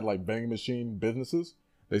had like vending machine businesses,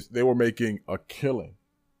 they were making a killing,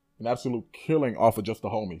 an absolute killing off of just the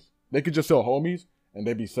homies. They could just sell homies and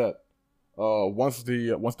they'd be set. Once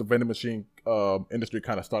the vending machine industry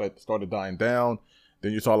kind of started dying down,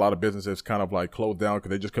 then you saw a lot of businesses kind of like close down because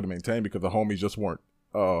they just couldn't maintain, because the homies just weren't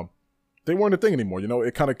they weren't a thing anymore. You know,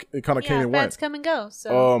 it kind of came and went. Fads come and go,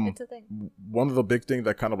 so it's a thing. One of the big things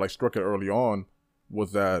that kind of like struck it early on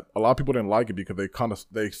was that a lot of people didn't like it because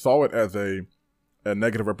they saw it as a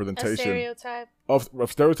negative representation, of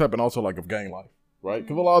stereotype, and also like of gang life, right?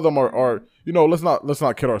 Because a lot of them are you know, let's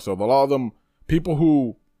not kid ourselves. A lot of them, people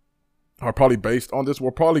who are probably based on this,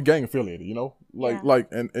 were probably gang affiliated. You know,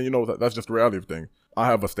 and you know, that's just the reality of things. I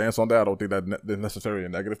have a stance on that. I don't think that that's necessarily a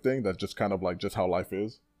negative thing. That's just kind of like just how life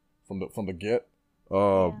is from the get.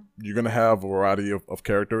 You're gonna have a variety of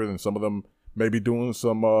characters, and some of them may be doing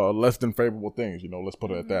some less than favorable things. You know, let's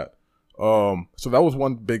put it at that. So that was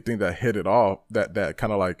one big thing that hit it off, that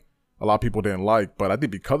kind of like a lot of people didn't like. But I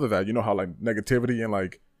think because of that, you know how like negativity and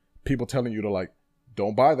like people telling you to like,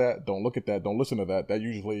 don't buy that, don't look at that, don't listen to that, that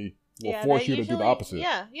usually will force you to do the opposite.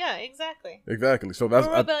 Yeah, exactly. So that's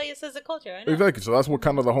we're rebellious as a culture. I know. Exactly. So that's what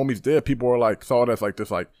kind of the homies did. People were like, saw it as like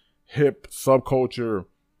this like hip subculture,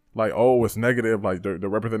 like, oh, it's negative, like they're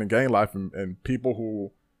representing gang life, and people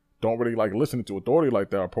who don't really like listen to authority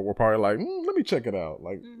like that were probably like, let me check it out.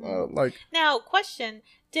 Like, like. Now, question: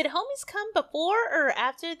 did homies come before or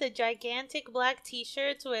after the gigantic black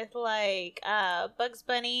T-shirts with like Bugs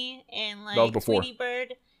Bunny and like Tweety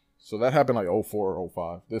Bird? So that happened like 04,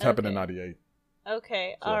 05. This happened in 98.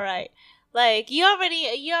 Okay, so. All right. Like you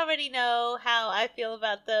already know how I feel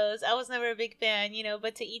about those. I was never a big fan, you know,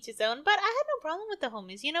 but to each his own. But I had no problem with the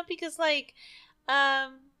homies, you know, because like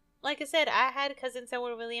I said, I had cousins that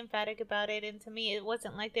were really emphatic about it, and to me, it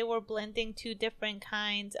wasn't like they were blending two different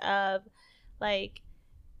kinds of like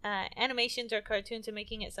animations or cartoons and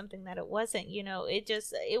making it something that it wasn't. You know,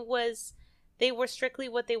 they were strictly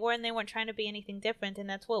what they were, and they weren't trying to be anything different, and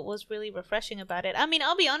that's what was really refreshing about it. I mean,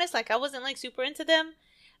 I'll be honest, like I wasn't like super into them,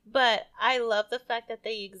 but I love the fact that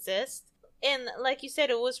they exist. And like you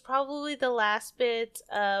said, it was probably the last bit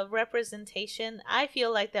of representation I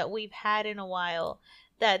feel like that we've had in a while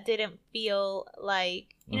that didn't feel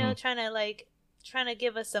like, you know, trying to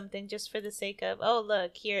give us something just for the sake of, oh,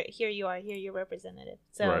 look, here you are, here you're representative.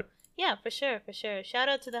 So yeah, for sure. Shout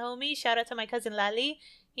out to the homies. Shout out to my cousin Lali,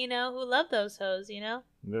 you know, who love those hoes, you know.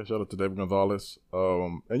 Yeah, shout out to David Gonzalez.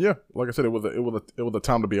 And yeah, like I said, it was a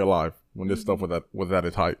time to be alive when this stuff was at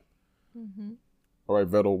its height. All right,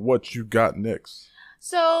 Vettel, what you got next?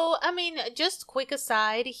 So, I mean, just quick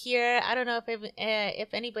aside here. I don't know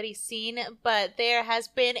if anybody's seen, but there has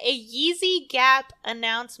been a Yeezy Gap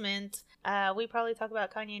announcement. We probably talk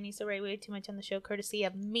about Kanye and Issa Rae way too much on the show, courtesy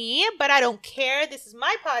of me, but I don't care. This is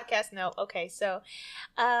my podcast. No, okay. So,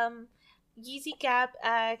 Yeezy Gap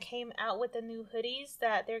came out with the new hoodies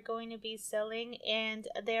that they're going to be selling, and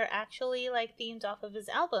they're actually like themed off of his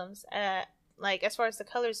albums. Like as far as the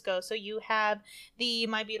colors go, so you have the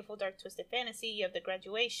My Beautiful Dark Twisted Fantasy, you have the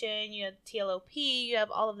Graduation, you have TLOP, you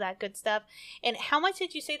have all of that good stuff. And how much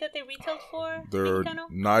did you say that they retailed for? They're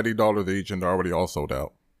 $90 each, and they're already all sold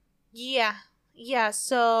out. Yeah,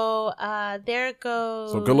 so there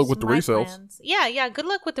goes. So good luck with the resales. Plans. Yeah, good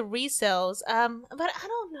luck with the resales. But I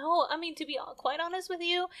don't know. I mean, to be quite honest with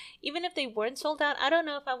you, even if they weren't sold out, I don't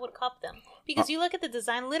know if I would cop them, because you look at the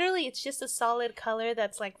design. Literally, it's just a solid color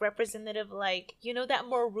that's like representative, like, you know, that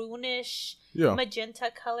maroonish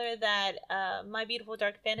magenta color that My Beautiful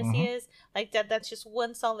Dark Fantasy is. Like that's just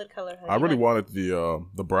one solid color hoodie. I really wanted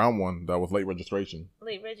the brown one that was late registration.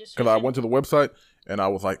 Late registration. Because I went to the website and I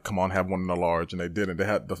was like, come on, have one in a large. And they didn't. They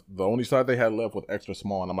had the only size they had left was extra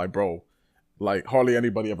small. And I'm like, bro, like hardly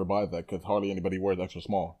anybody ever buys that because hardly anybody wears extra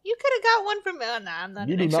small. You could have got one from... Oh, no, I'm not.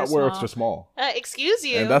 You do not wear extra small. Excuse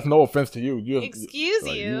you. And that's no offense to you. Excuse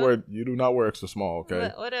you. You do not wear extra small,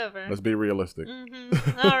 okay? Whatever. Let's be realistic.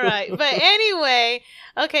 All right. But anyway,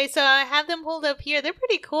 okay, so I have them pulled up here. They're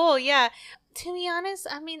pretty cool, yeah. To be honest,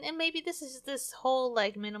 I mean, and maybe this is this whole,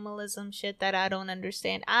 like, minimalism shit that I don't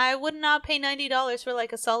understand. I would not pay $90 for,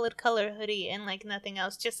 like, a solid color hoodie and, like, nothing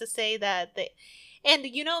else just to say that they... And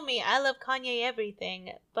you know me, I love Kanye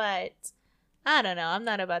everything, but I don't know. I'm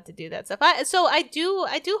not about to do that stuff. I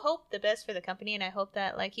do hope the best for the company, and I hope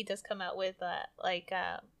that like he does come out with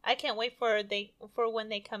I can't wait for when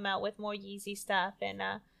they come out with more Yeezy stuff, and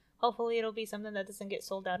hopefully it'll be something that doesn't get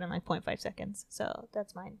sold out in like 0.5 seconds. So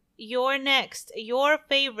that's mine. Your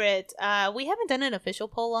favorite. We haven't done an official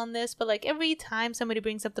poll on this, but like every time somebody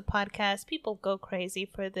brings up the podcast, people go crazy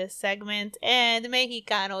for this segment, and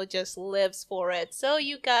Mexicano just lives for it. So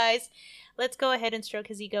you guys, let's go ahead and stroke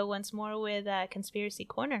his ego once more with Conspiracy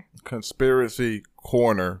Corner. Conspiracy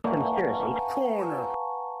Corner. Conspiracy Corner.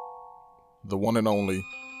 The one and only.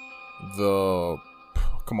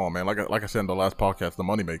 Come on, man. Like I said in the last podcast, the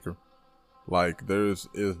moneymaker. Like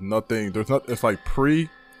it's like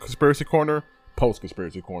pre-Conspiracy Corner,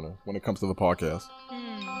 post-Conspiracy Corner when it comes to the podcast.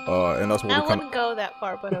 And that's what I wouldn't go that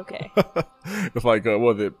far, but okay. It's like,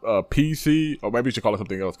 what is it? PC? Or maybe you should call it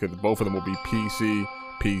something else because both of them will be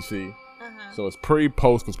PC. So it's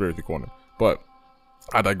post-Conspiracy Corner. But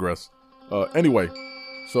I digress. Anyway,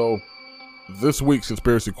 so this week's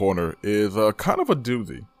Conspiracy Corner is kind of a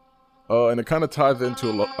doozy. And it kind of ties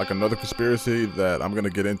into like another conspiracy that I'm going to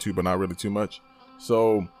get into, but not really too much.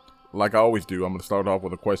 So, like I always do, I'm going to start off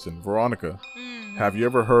with a question. Veronica, have you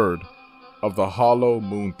ever heard of the hollow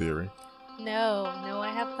moon theory? No,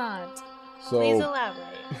 I have not. So, please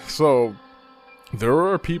elaborate. So, there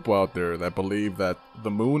are people out there that believe that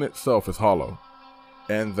the moon itself is hollow,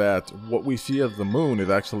 and that what we see as the moon is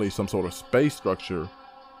actually some sort of space structure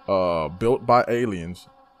built by aliens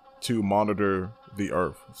to monitor the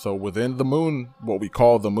Earth. So within the moon, what we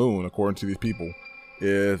call the moon, according to these people,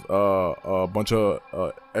 is a bunch of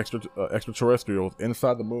extraterrestrials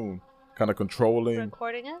inside the moon, kind of controlling,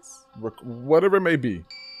 recording us, whatever it may be,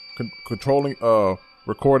 controlling,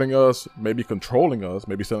 recording us, maybe controlling us,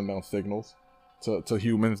 maybe sending down signals to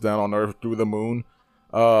humans down on Earth through the moon,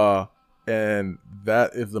 and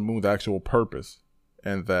that is the moon's actual purpose,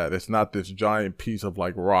 and that it's not this giant piece of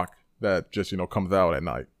like rock that just comes out at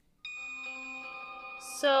night.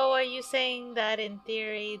 So are you saying that in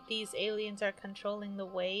theory these aliens are controlling the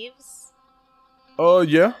waves?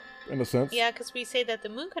 Yeah, in a sense. Yeah, because we say that the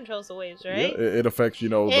moon controls the waves, right? Yeah, it affects, the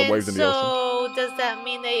waves in the ocean. So does that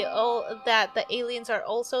mean that the aliens are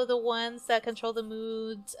also the ones that control the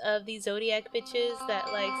moods of these zodiac bitches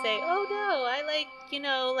that like say, oh no, I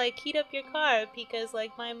like heat up your car because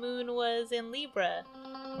like my moon was in Libra.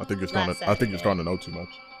 I think you're starting to know too much.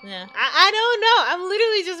 Yeah, I don't know. I'm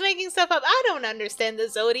literally just making stuff up. I don't understand the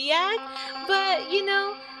zodiac, but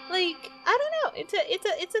like I don't know. It's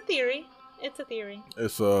a theory. It's a theory.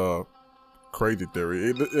 It's a crazy theory,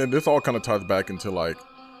 and this all kind of ties back into like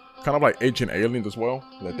kind of like ancient aliens as well.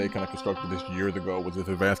 That they kind of constructed this years ago with this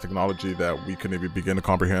advanced technology that we couldn't even begin to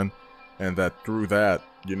comprehend, and that through that,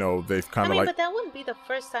 they've kind of but that wouldn't be the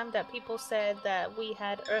first time that people said that we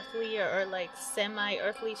had earthly or like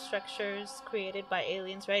semi-earthly structures created by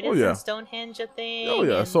aliens, right? Oh, yeah. Stonehenge a thing? Oh,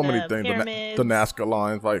 yeah. So many things. Pyramids. The Nazca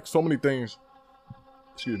lines, like so many things,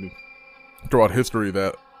 throughout history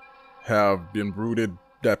that have been rooted,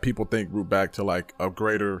 that people think root back to like a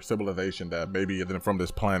greater civilization that maybe isn't from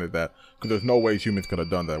this planet, that because there's no way humans could have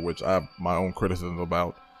done that, which I have my own criticism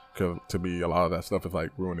about, because to me a lot of that stuff is like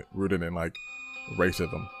rooted in like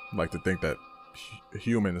racism, like to think that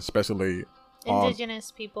humans, especially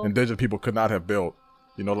indigenous people could not have built,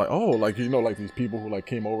 like these people who like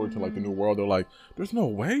came over to like the New World, they're like, there's no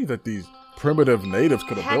way that these primitive natives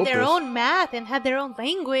could have built this. Had their own math and had their own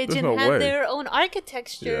language their own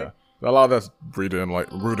architecture. Yeah, a lot of that's rooted in like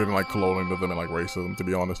colonialism and like racism, to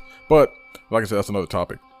be honest. But like I said, that's another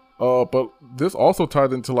topic. But this also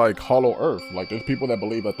ties into like hollow Earth. Like there's people that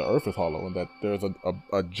believe that the Earth is hollow and that there's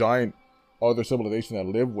a giant other civilization that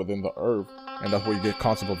live within the Earth, and that's where you get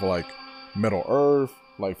concepts of like Middle Earth,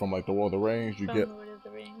 like from like the Lord of the Rings. You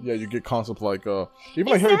get concepts like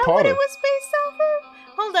even like Harry Potter. Is that what it was based off of?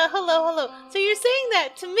 Hold on. So you're saying that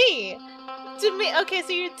to me To me, okay, so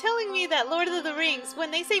you're telling me that Lord of the Rings,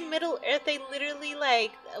 when they say Middle Earth, they literally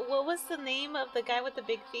like, what was the name of the guy with the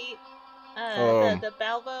big feet? The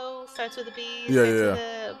Balbo starts with a B. Yeah, starts yeah. with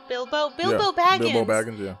a Bilbo Yeah, Baggins. Bilbo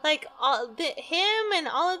Baggins, yeah. Like him and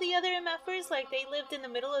all of the other MFers, like they lived in the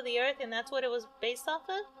middle of the earth, and that's what it was based off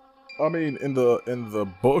of. I mean, in the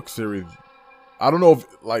book series, I don't know if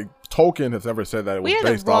like Tolkien has ever said that it was based off.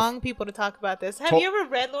 We are the wrong people to talk about this. Have you ever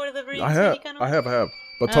read Lord of the Rings? I have.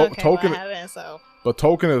 But Tolkien, well, I haven't, so. But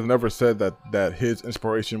Tolkien has never said that his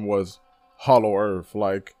inspiration was Hollow Earth.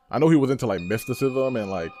 Like, I know he was into like mysticism,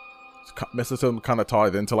 and like mysticism kind of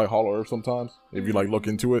tied into like Hollow Earth sometimes. If you like look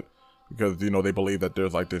into it, because they believe that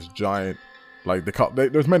there's like this giant, like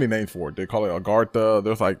there's many names for it. They call it Agartha.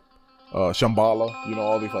 There's like Shambhala.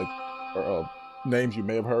 All these like names you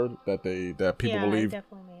may have heard that people believe. I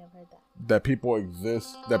definitely may have heard that.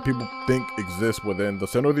 That people think exist within the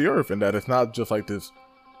center of the earth, and that it's not just like this.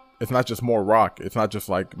 It's not just more rock. It's not just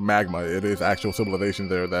like magma. It is actual civilization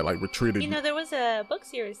there that like retreated. There was a book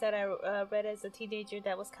series that I read as a teenager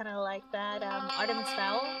that was kind of like that. Artemis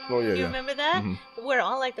Fowl. Oh yeah, you remember that? Mm-hmm. Where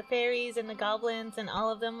all like the fairies and the goblins and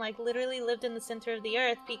all of them like literally lived in the center of the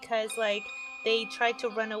earth because like they tried to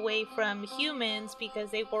run away from humans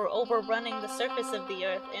because they were overrunning the surface of the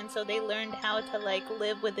earth, and so they learned how to like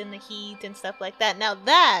live within the heat and stuff like that. Now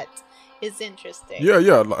that is interesting.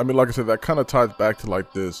 Yeah. I mean, like I said, that kind of ties back to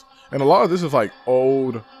like this, and a lot of this is like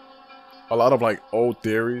old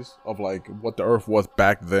theories of like what the earth was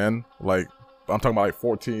back then. Like I'm talking about like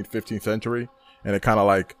 14th, 15th century, and it kind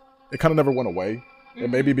of never went away. Mm-hmm.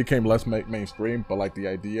 It maybe became less mainstream, but like the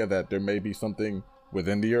idea that there may be something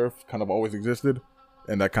within the earth kind of always existed,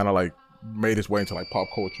 and that kind of like made its way into like pop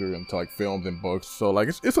culture and to like films and books. So like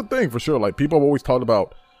it's a thing for sure. Like people have always talked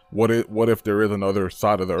about what if there is another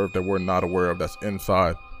side of the earth that we're not aware of that's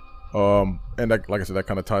inside. And that, like I said, that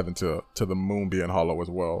kind of ties into the moon being hollow as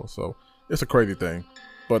well. So it's a crazy thing,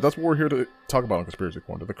 but that's what we're here to talk about on Conspiracy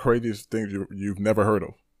Corner. The craziest things you've never heard of.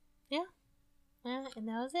 Yeah, and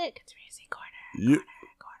that was it. Conspiracy Corner. Yeah.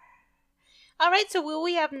 All right, so what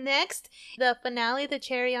we have next, the finale, the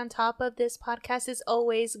cherry on top of this podcast is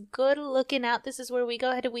always Good Looking Out. This is where we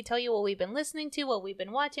go ahead and we tell you what we've been listening to, what we've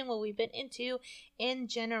been watching, what we've been into in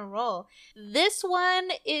general. This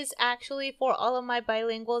one is actually for all of my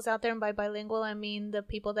bilinguals out there, and by bilingual I mean the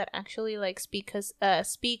people that actually like speak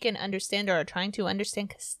and understand or are trying to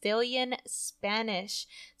understand Castilian Spanish.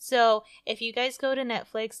 So if you guys go to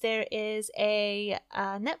Netflix, there is a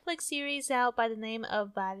Netflix series out by the name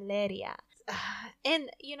of Valeria. And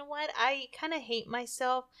you know what? I kind of hate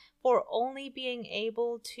myself for only being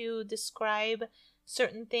able to describe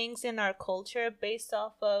certain things in our culture based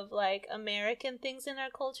off of like American things in our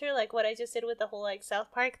culture, like what I just did with the whole like South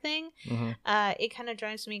Park thing. Mm-hmm. It kind of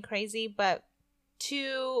drives me crazy, but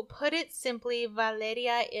to put it simply,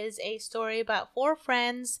 Valeria is a story about 4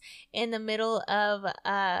 friends in the middle of,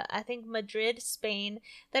 I think, Madrid, Spain,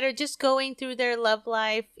 that are just going through their love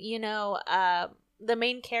life. The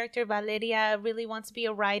main character, Valeria, really wants to be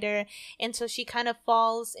a writer, and so she kind of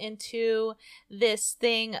falls into this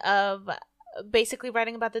thing of basically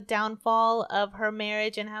writing about the downfall of her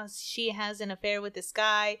marriage and how she has an affair with this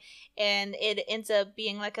guy, and it ends up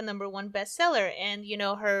being like a #1 bestseller. And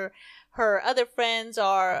her other friends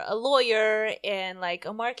are a lawyer and like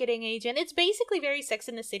a marketing agent. It's basically very Sex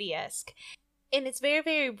and the City-esque. And it's very,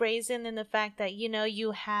 very brazen in the fact that,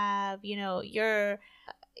 you have,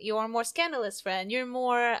 your more scandalous friend, your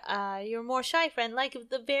more shy friend, like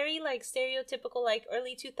the very like stereotypical like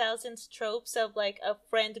early 2000s tropes of like a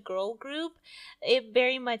friend girl group. It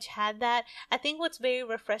very much had that. I think what's very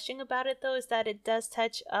refreshing about it though is that it does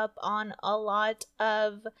touch up on a lot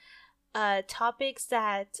of topics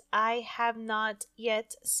that I have not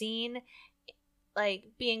yet seen like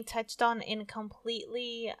being touched on in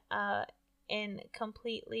completely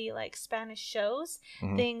like Spanish shows.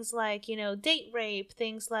 Mm-hmm. Things like date rape,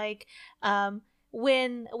 things like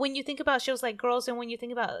when you think about shows like Girls, and when you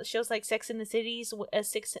think about shows like Sex in the City,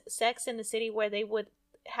 where they would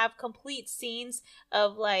have complete scenes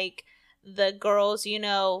of like the girls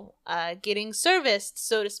getting serviced,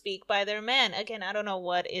 so to speak, by their men. Again, I don't know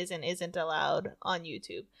what is and isn't allowed on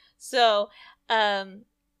YouTube. So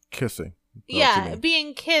kissing. Yeah,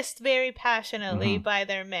 being kissed very passionately by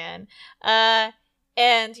their man. And,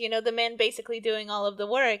 the men basically doing all of the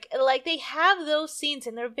work. Like, they have those scenes,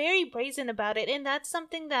 and they're very brazen about it. And that's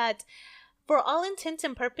something that, for all intents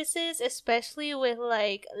and purposes, especially with,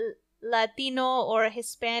 like, Latino or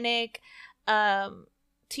Hispanic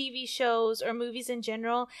TV shows or movies in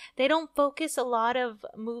general, they don't focus a lot of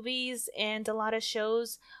movies and a lot of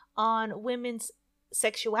shows on women's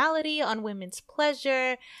sexuality, on women's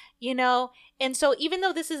pleasure, you know. And so even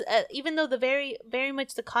though this is even though the very very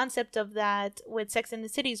much the concept of that with Sex in the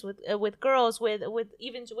Cities, with girls, with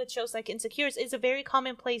even with shows like Insecures is a very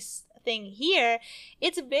commonplace thing here,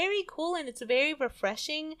 it's very cool and it's very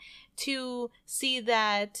refreshing to see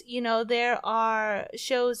that, you know, there are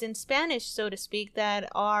shows in Spanish, so to speak, that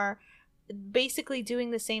are basically doing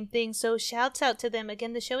the same thing. So shouts out to them.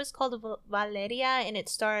 Again, the show is called Valeria, and it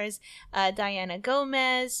stars Diana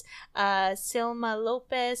Gomez, Silma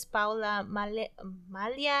Lopez, Paula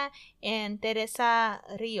Malia, and Teresa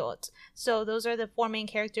Riot. So those are the four main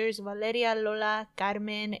characters: Valeria, Lola,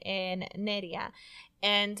 Carmen, and Neria.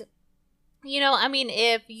 And you know, I mean,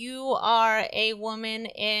 if you are a woman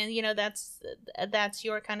and, you know, that's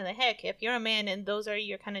your kind of the heck. If you're a man and those are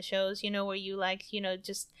your kind of shows, you know, where you like, you know,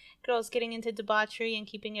 just girls getting into debauchery and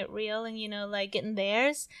keeping it real and, you know, like getting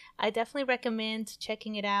theirs, I definitely recommend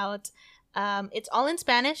checking it out. It's all in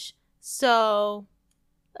Spanish, so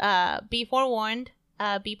be forewarned.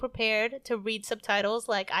 Be prepared to read subtitles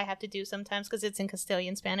like I have to do sometimes because it's in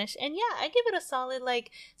Castilian Spanish. And yeah, I give it a solid like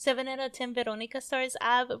 7 out of 10 Veronica stars.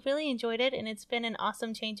 I've really enjoyed it, and it's been an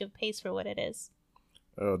awesome change of pace for what it is.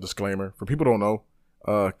 Disclaimer, for people who don't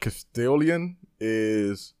know, Castilian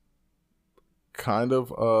is kind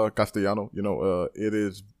of Castellano. You know, it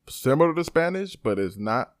is similar to Spanish, but it's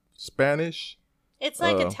not Spanish. It's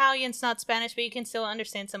like Italian, it's not Spanish, but you can still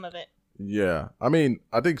understand some of it. Yeah, I mean,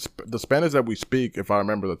 I think the Spanish that we speak, if I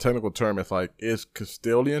remember the technical term, it's like is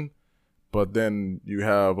Castilian, but then you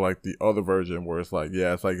have like the other version where it's like,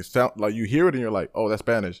 yeah, it's like it sound like you hear it and you're like, oh, that's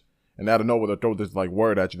Spanish, and out of nowhere they throw this like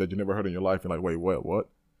word at you that you never heard in your life, and like, wait, what?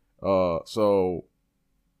 So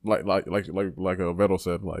like Vero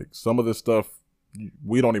said, like some of this stuff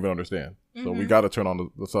we don't even understand, so we got to turn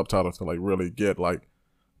on the subtitles to like really get like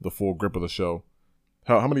the full grip of the show.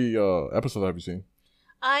 How many episodes have you seen?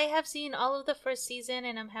 I have seen all of the first season,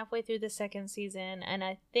 and I'm halfway through the second season, and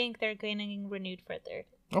I think they're getting renewed for a third.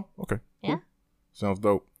 Oh, okay. Yeah. Cool. Sounds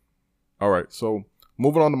dope. All right, so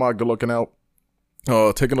moving on to my good looking out.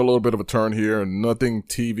 Taking a little bit of a turn here, nothing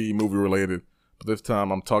TV movie related, but this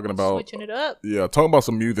time I'm talking about switching it up. Yeah, talking about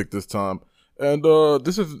some music this time, and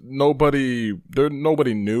this is nobody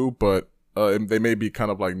new, but they may be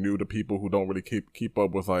kind of like new to people who don't really keep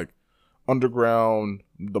up with like underground,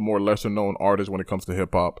 the more lesser known artists when it comes to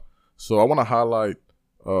hip hop. So I want to highlight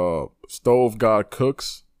Stove God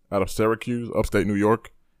Cooks out of Syracuse, upstate New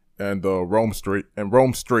York, and Rome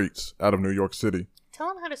Streets out of New York City. Tell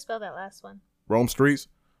them how to spell that last one. Rome Streets,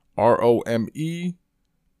 Rome,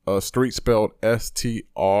 street spelled STREETZ.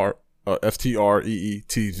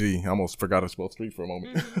 I almost forgot to spell street for a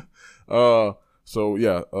moment. So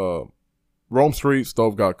yeah, Rome Streets,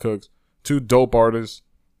 Stove God Cooks, two dope artists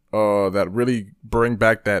that really bring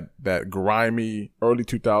back that grimy early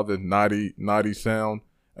 2000s 90 sound.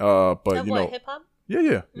 But of you know, hip hop?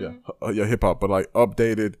 Yeah, hip hop, but like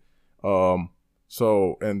updated.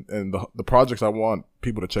 So and the projects I want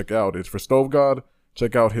people to check out is for Stove God.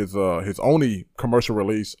 Check out his only commercial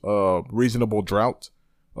release, Reasonable Drought,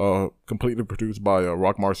 completely produced by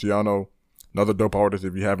Rock Marciano, another dope artist.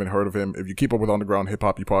 If you haven't heard of him, if you keep up with underground hip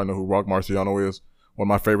hop, you probably know who Rock Marciano is. One of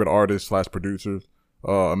my favorite artists / producers.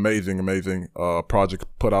 Amazing project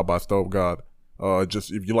put out by Stove God.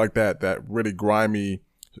 Just if you like that really grimy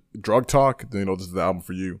drug talk, then you know this is the album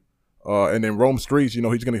for you. And then Rome Streets, you know,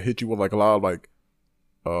 he's gonna hit you with like a lot of like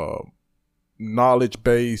knowledge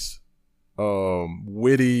base,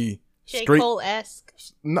 witty, J. Cole-esque.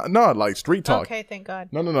 Not like street talk. Okay, thank God.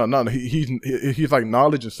 No. He's like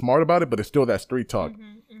knowledge and smart about it, but it's still that street talk.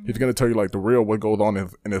 He's gonna tell you like the real what goes on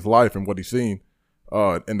in his life and what he's seen.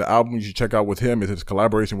 And the album you should check out with him is his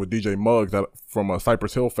collaboration with DJ Muggs that from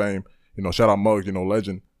Cypress Hill fame. You know, shout out Muggs, you know,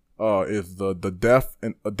 legend. Is the Deaf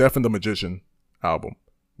and the Magician album,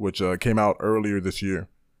 which came out earlier this year.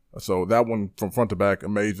 So that one from front to back,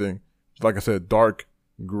 amazing. Like I said, dark,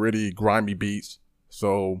 gritty, grimy beats.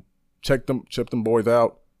 So check them boys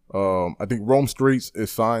out. I think Rome Streets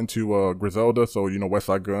is signed to Griselda, so you know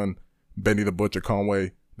Westside Gunn, Benny the Butcher,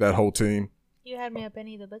 Conway, that whole team. You had me at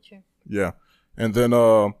Benny the Butcher. Yeah. And then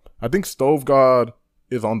I think Stove God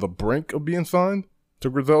is on the brink of being signed to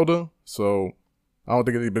Griselda. So I don't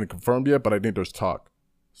think it's been confirmed yet, but I think there's talk.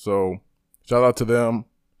 So shout out to them.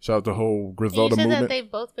 Shout out to the whole Griselda movement. You said that they've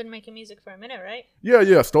both been making music for a minute, right?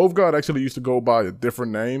 Yeah. Stove God actually used to go by a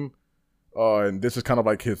different name. And this is kind of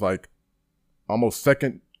like his like almost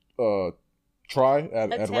second try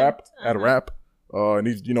at rap. And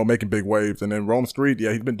he's, you know, making big waves. And then Rome Street,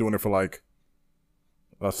 yeah, he's been doing it for like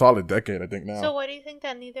a solid decade, I think now. So why do you think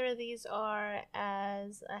that neither of these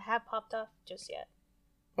have popped off just yet?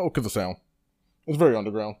 Oh, because of sound. It's very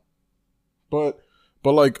underground. But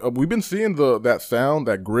like we've been seeing that sound,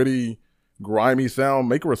 that gritty, grimy sound,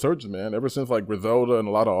 make a resurgence, man. Ever since like Griselda and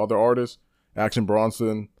a lot of other artists, Action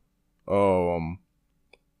Bronson, what's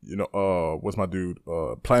my dude,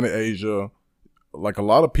 Planet Asia. Like a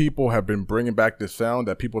lot of people have been bringing back this sound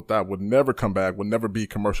that people thought would never come back, would never be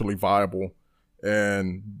commercially viable,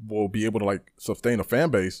 and will be able to like sustain a fan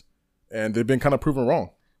base. And they've been kind of proven wrong.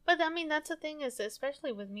 But I mean, that's the thing is,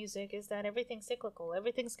 especially with music, is that everything's cyclical.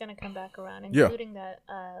 Everything's gonna come back around, including that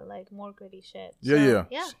like more gritty shit. So,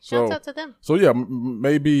 yeah. Shouts out to them. So yeah,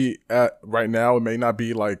 maybe right now it may not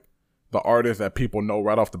be like the artist that people know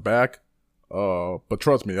right off the back. But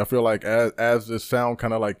trust me, I feel like as this sound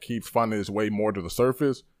kind of like keeps finding its way more to the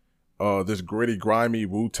surface, this gritty, grimy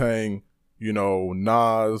Wu-Tang,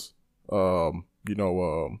 Nas,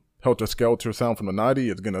 Helter Skelter sound from the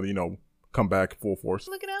 90s is gonna, come back full force.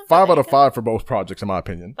 Look at him. 5 out of 5 for both projects, in my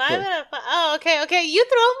opinion. 5 out of 5. Oh, okay. You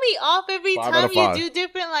throw me off every time you do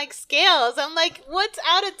different like scales. I'm like, what's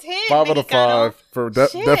out of 10? 5 out of 5 for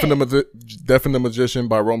Definite Magician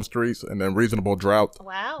by Rome Streets, and then Reasonable Drought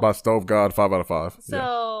by Stove God. 5 out of 5.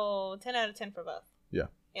 So 10 out of 10 for both.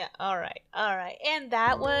 Yeah. All right. And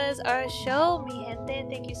that was our show, mi gente.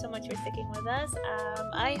 Thank you so much for sticking with us.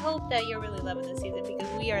 I hope that you're really loving this season because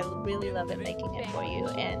we are really loving making it for you.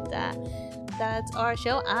 And that's our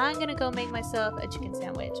show. I'm going to go make myself a chicken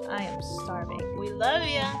sandwich. I am starving. We love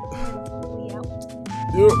ya. We out.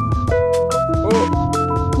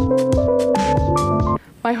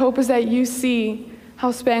 My hope is that you see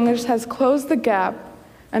how Spanglish has closed the gap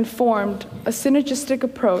and formed a synergistic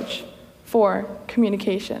approach for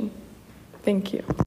communication. Thank you.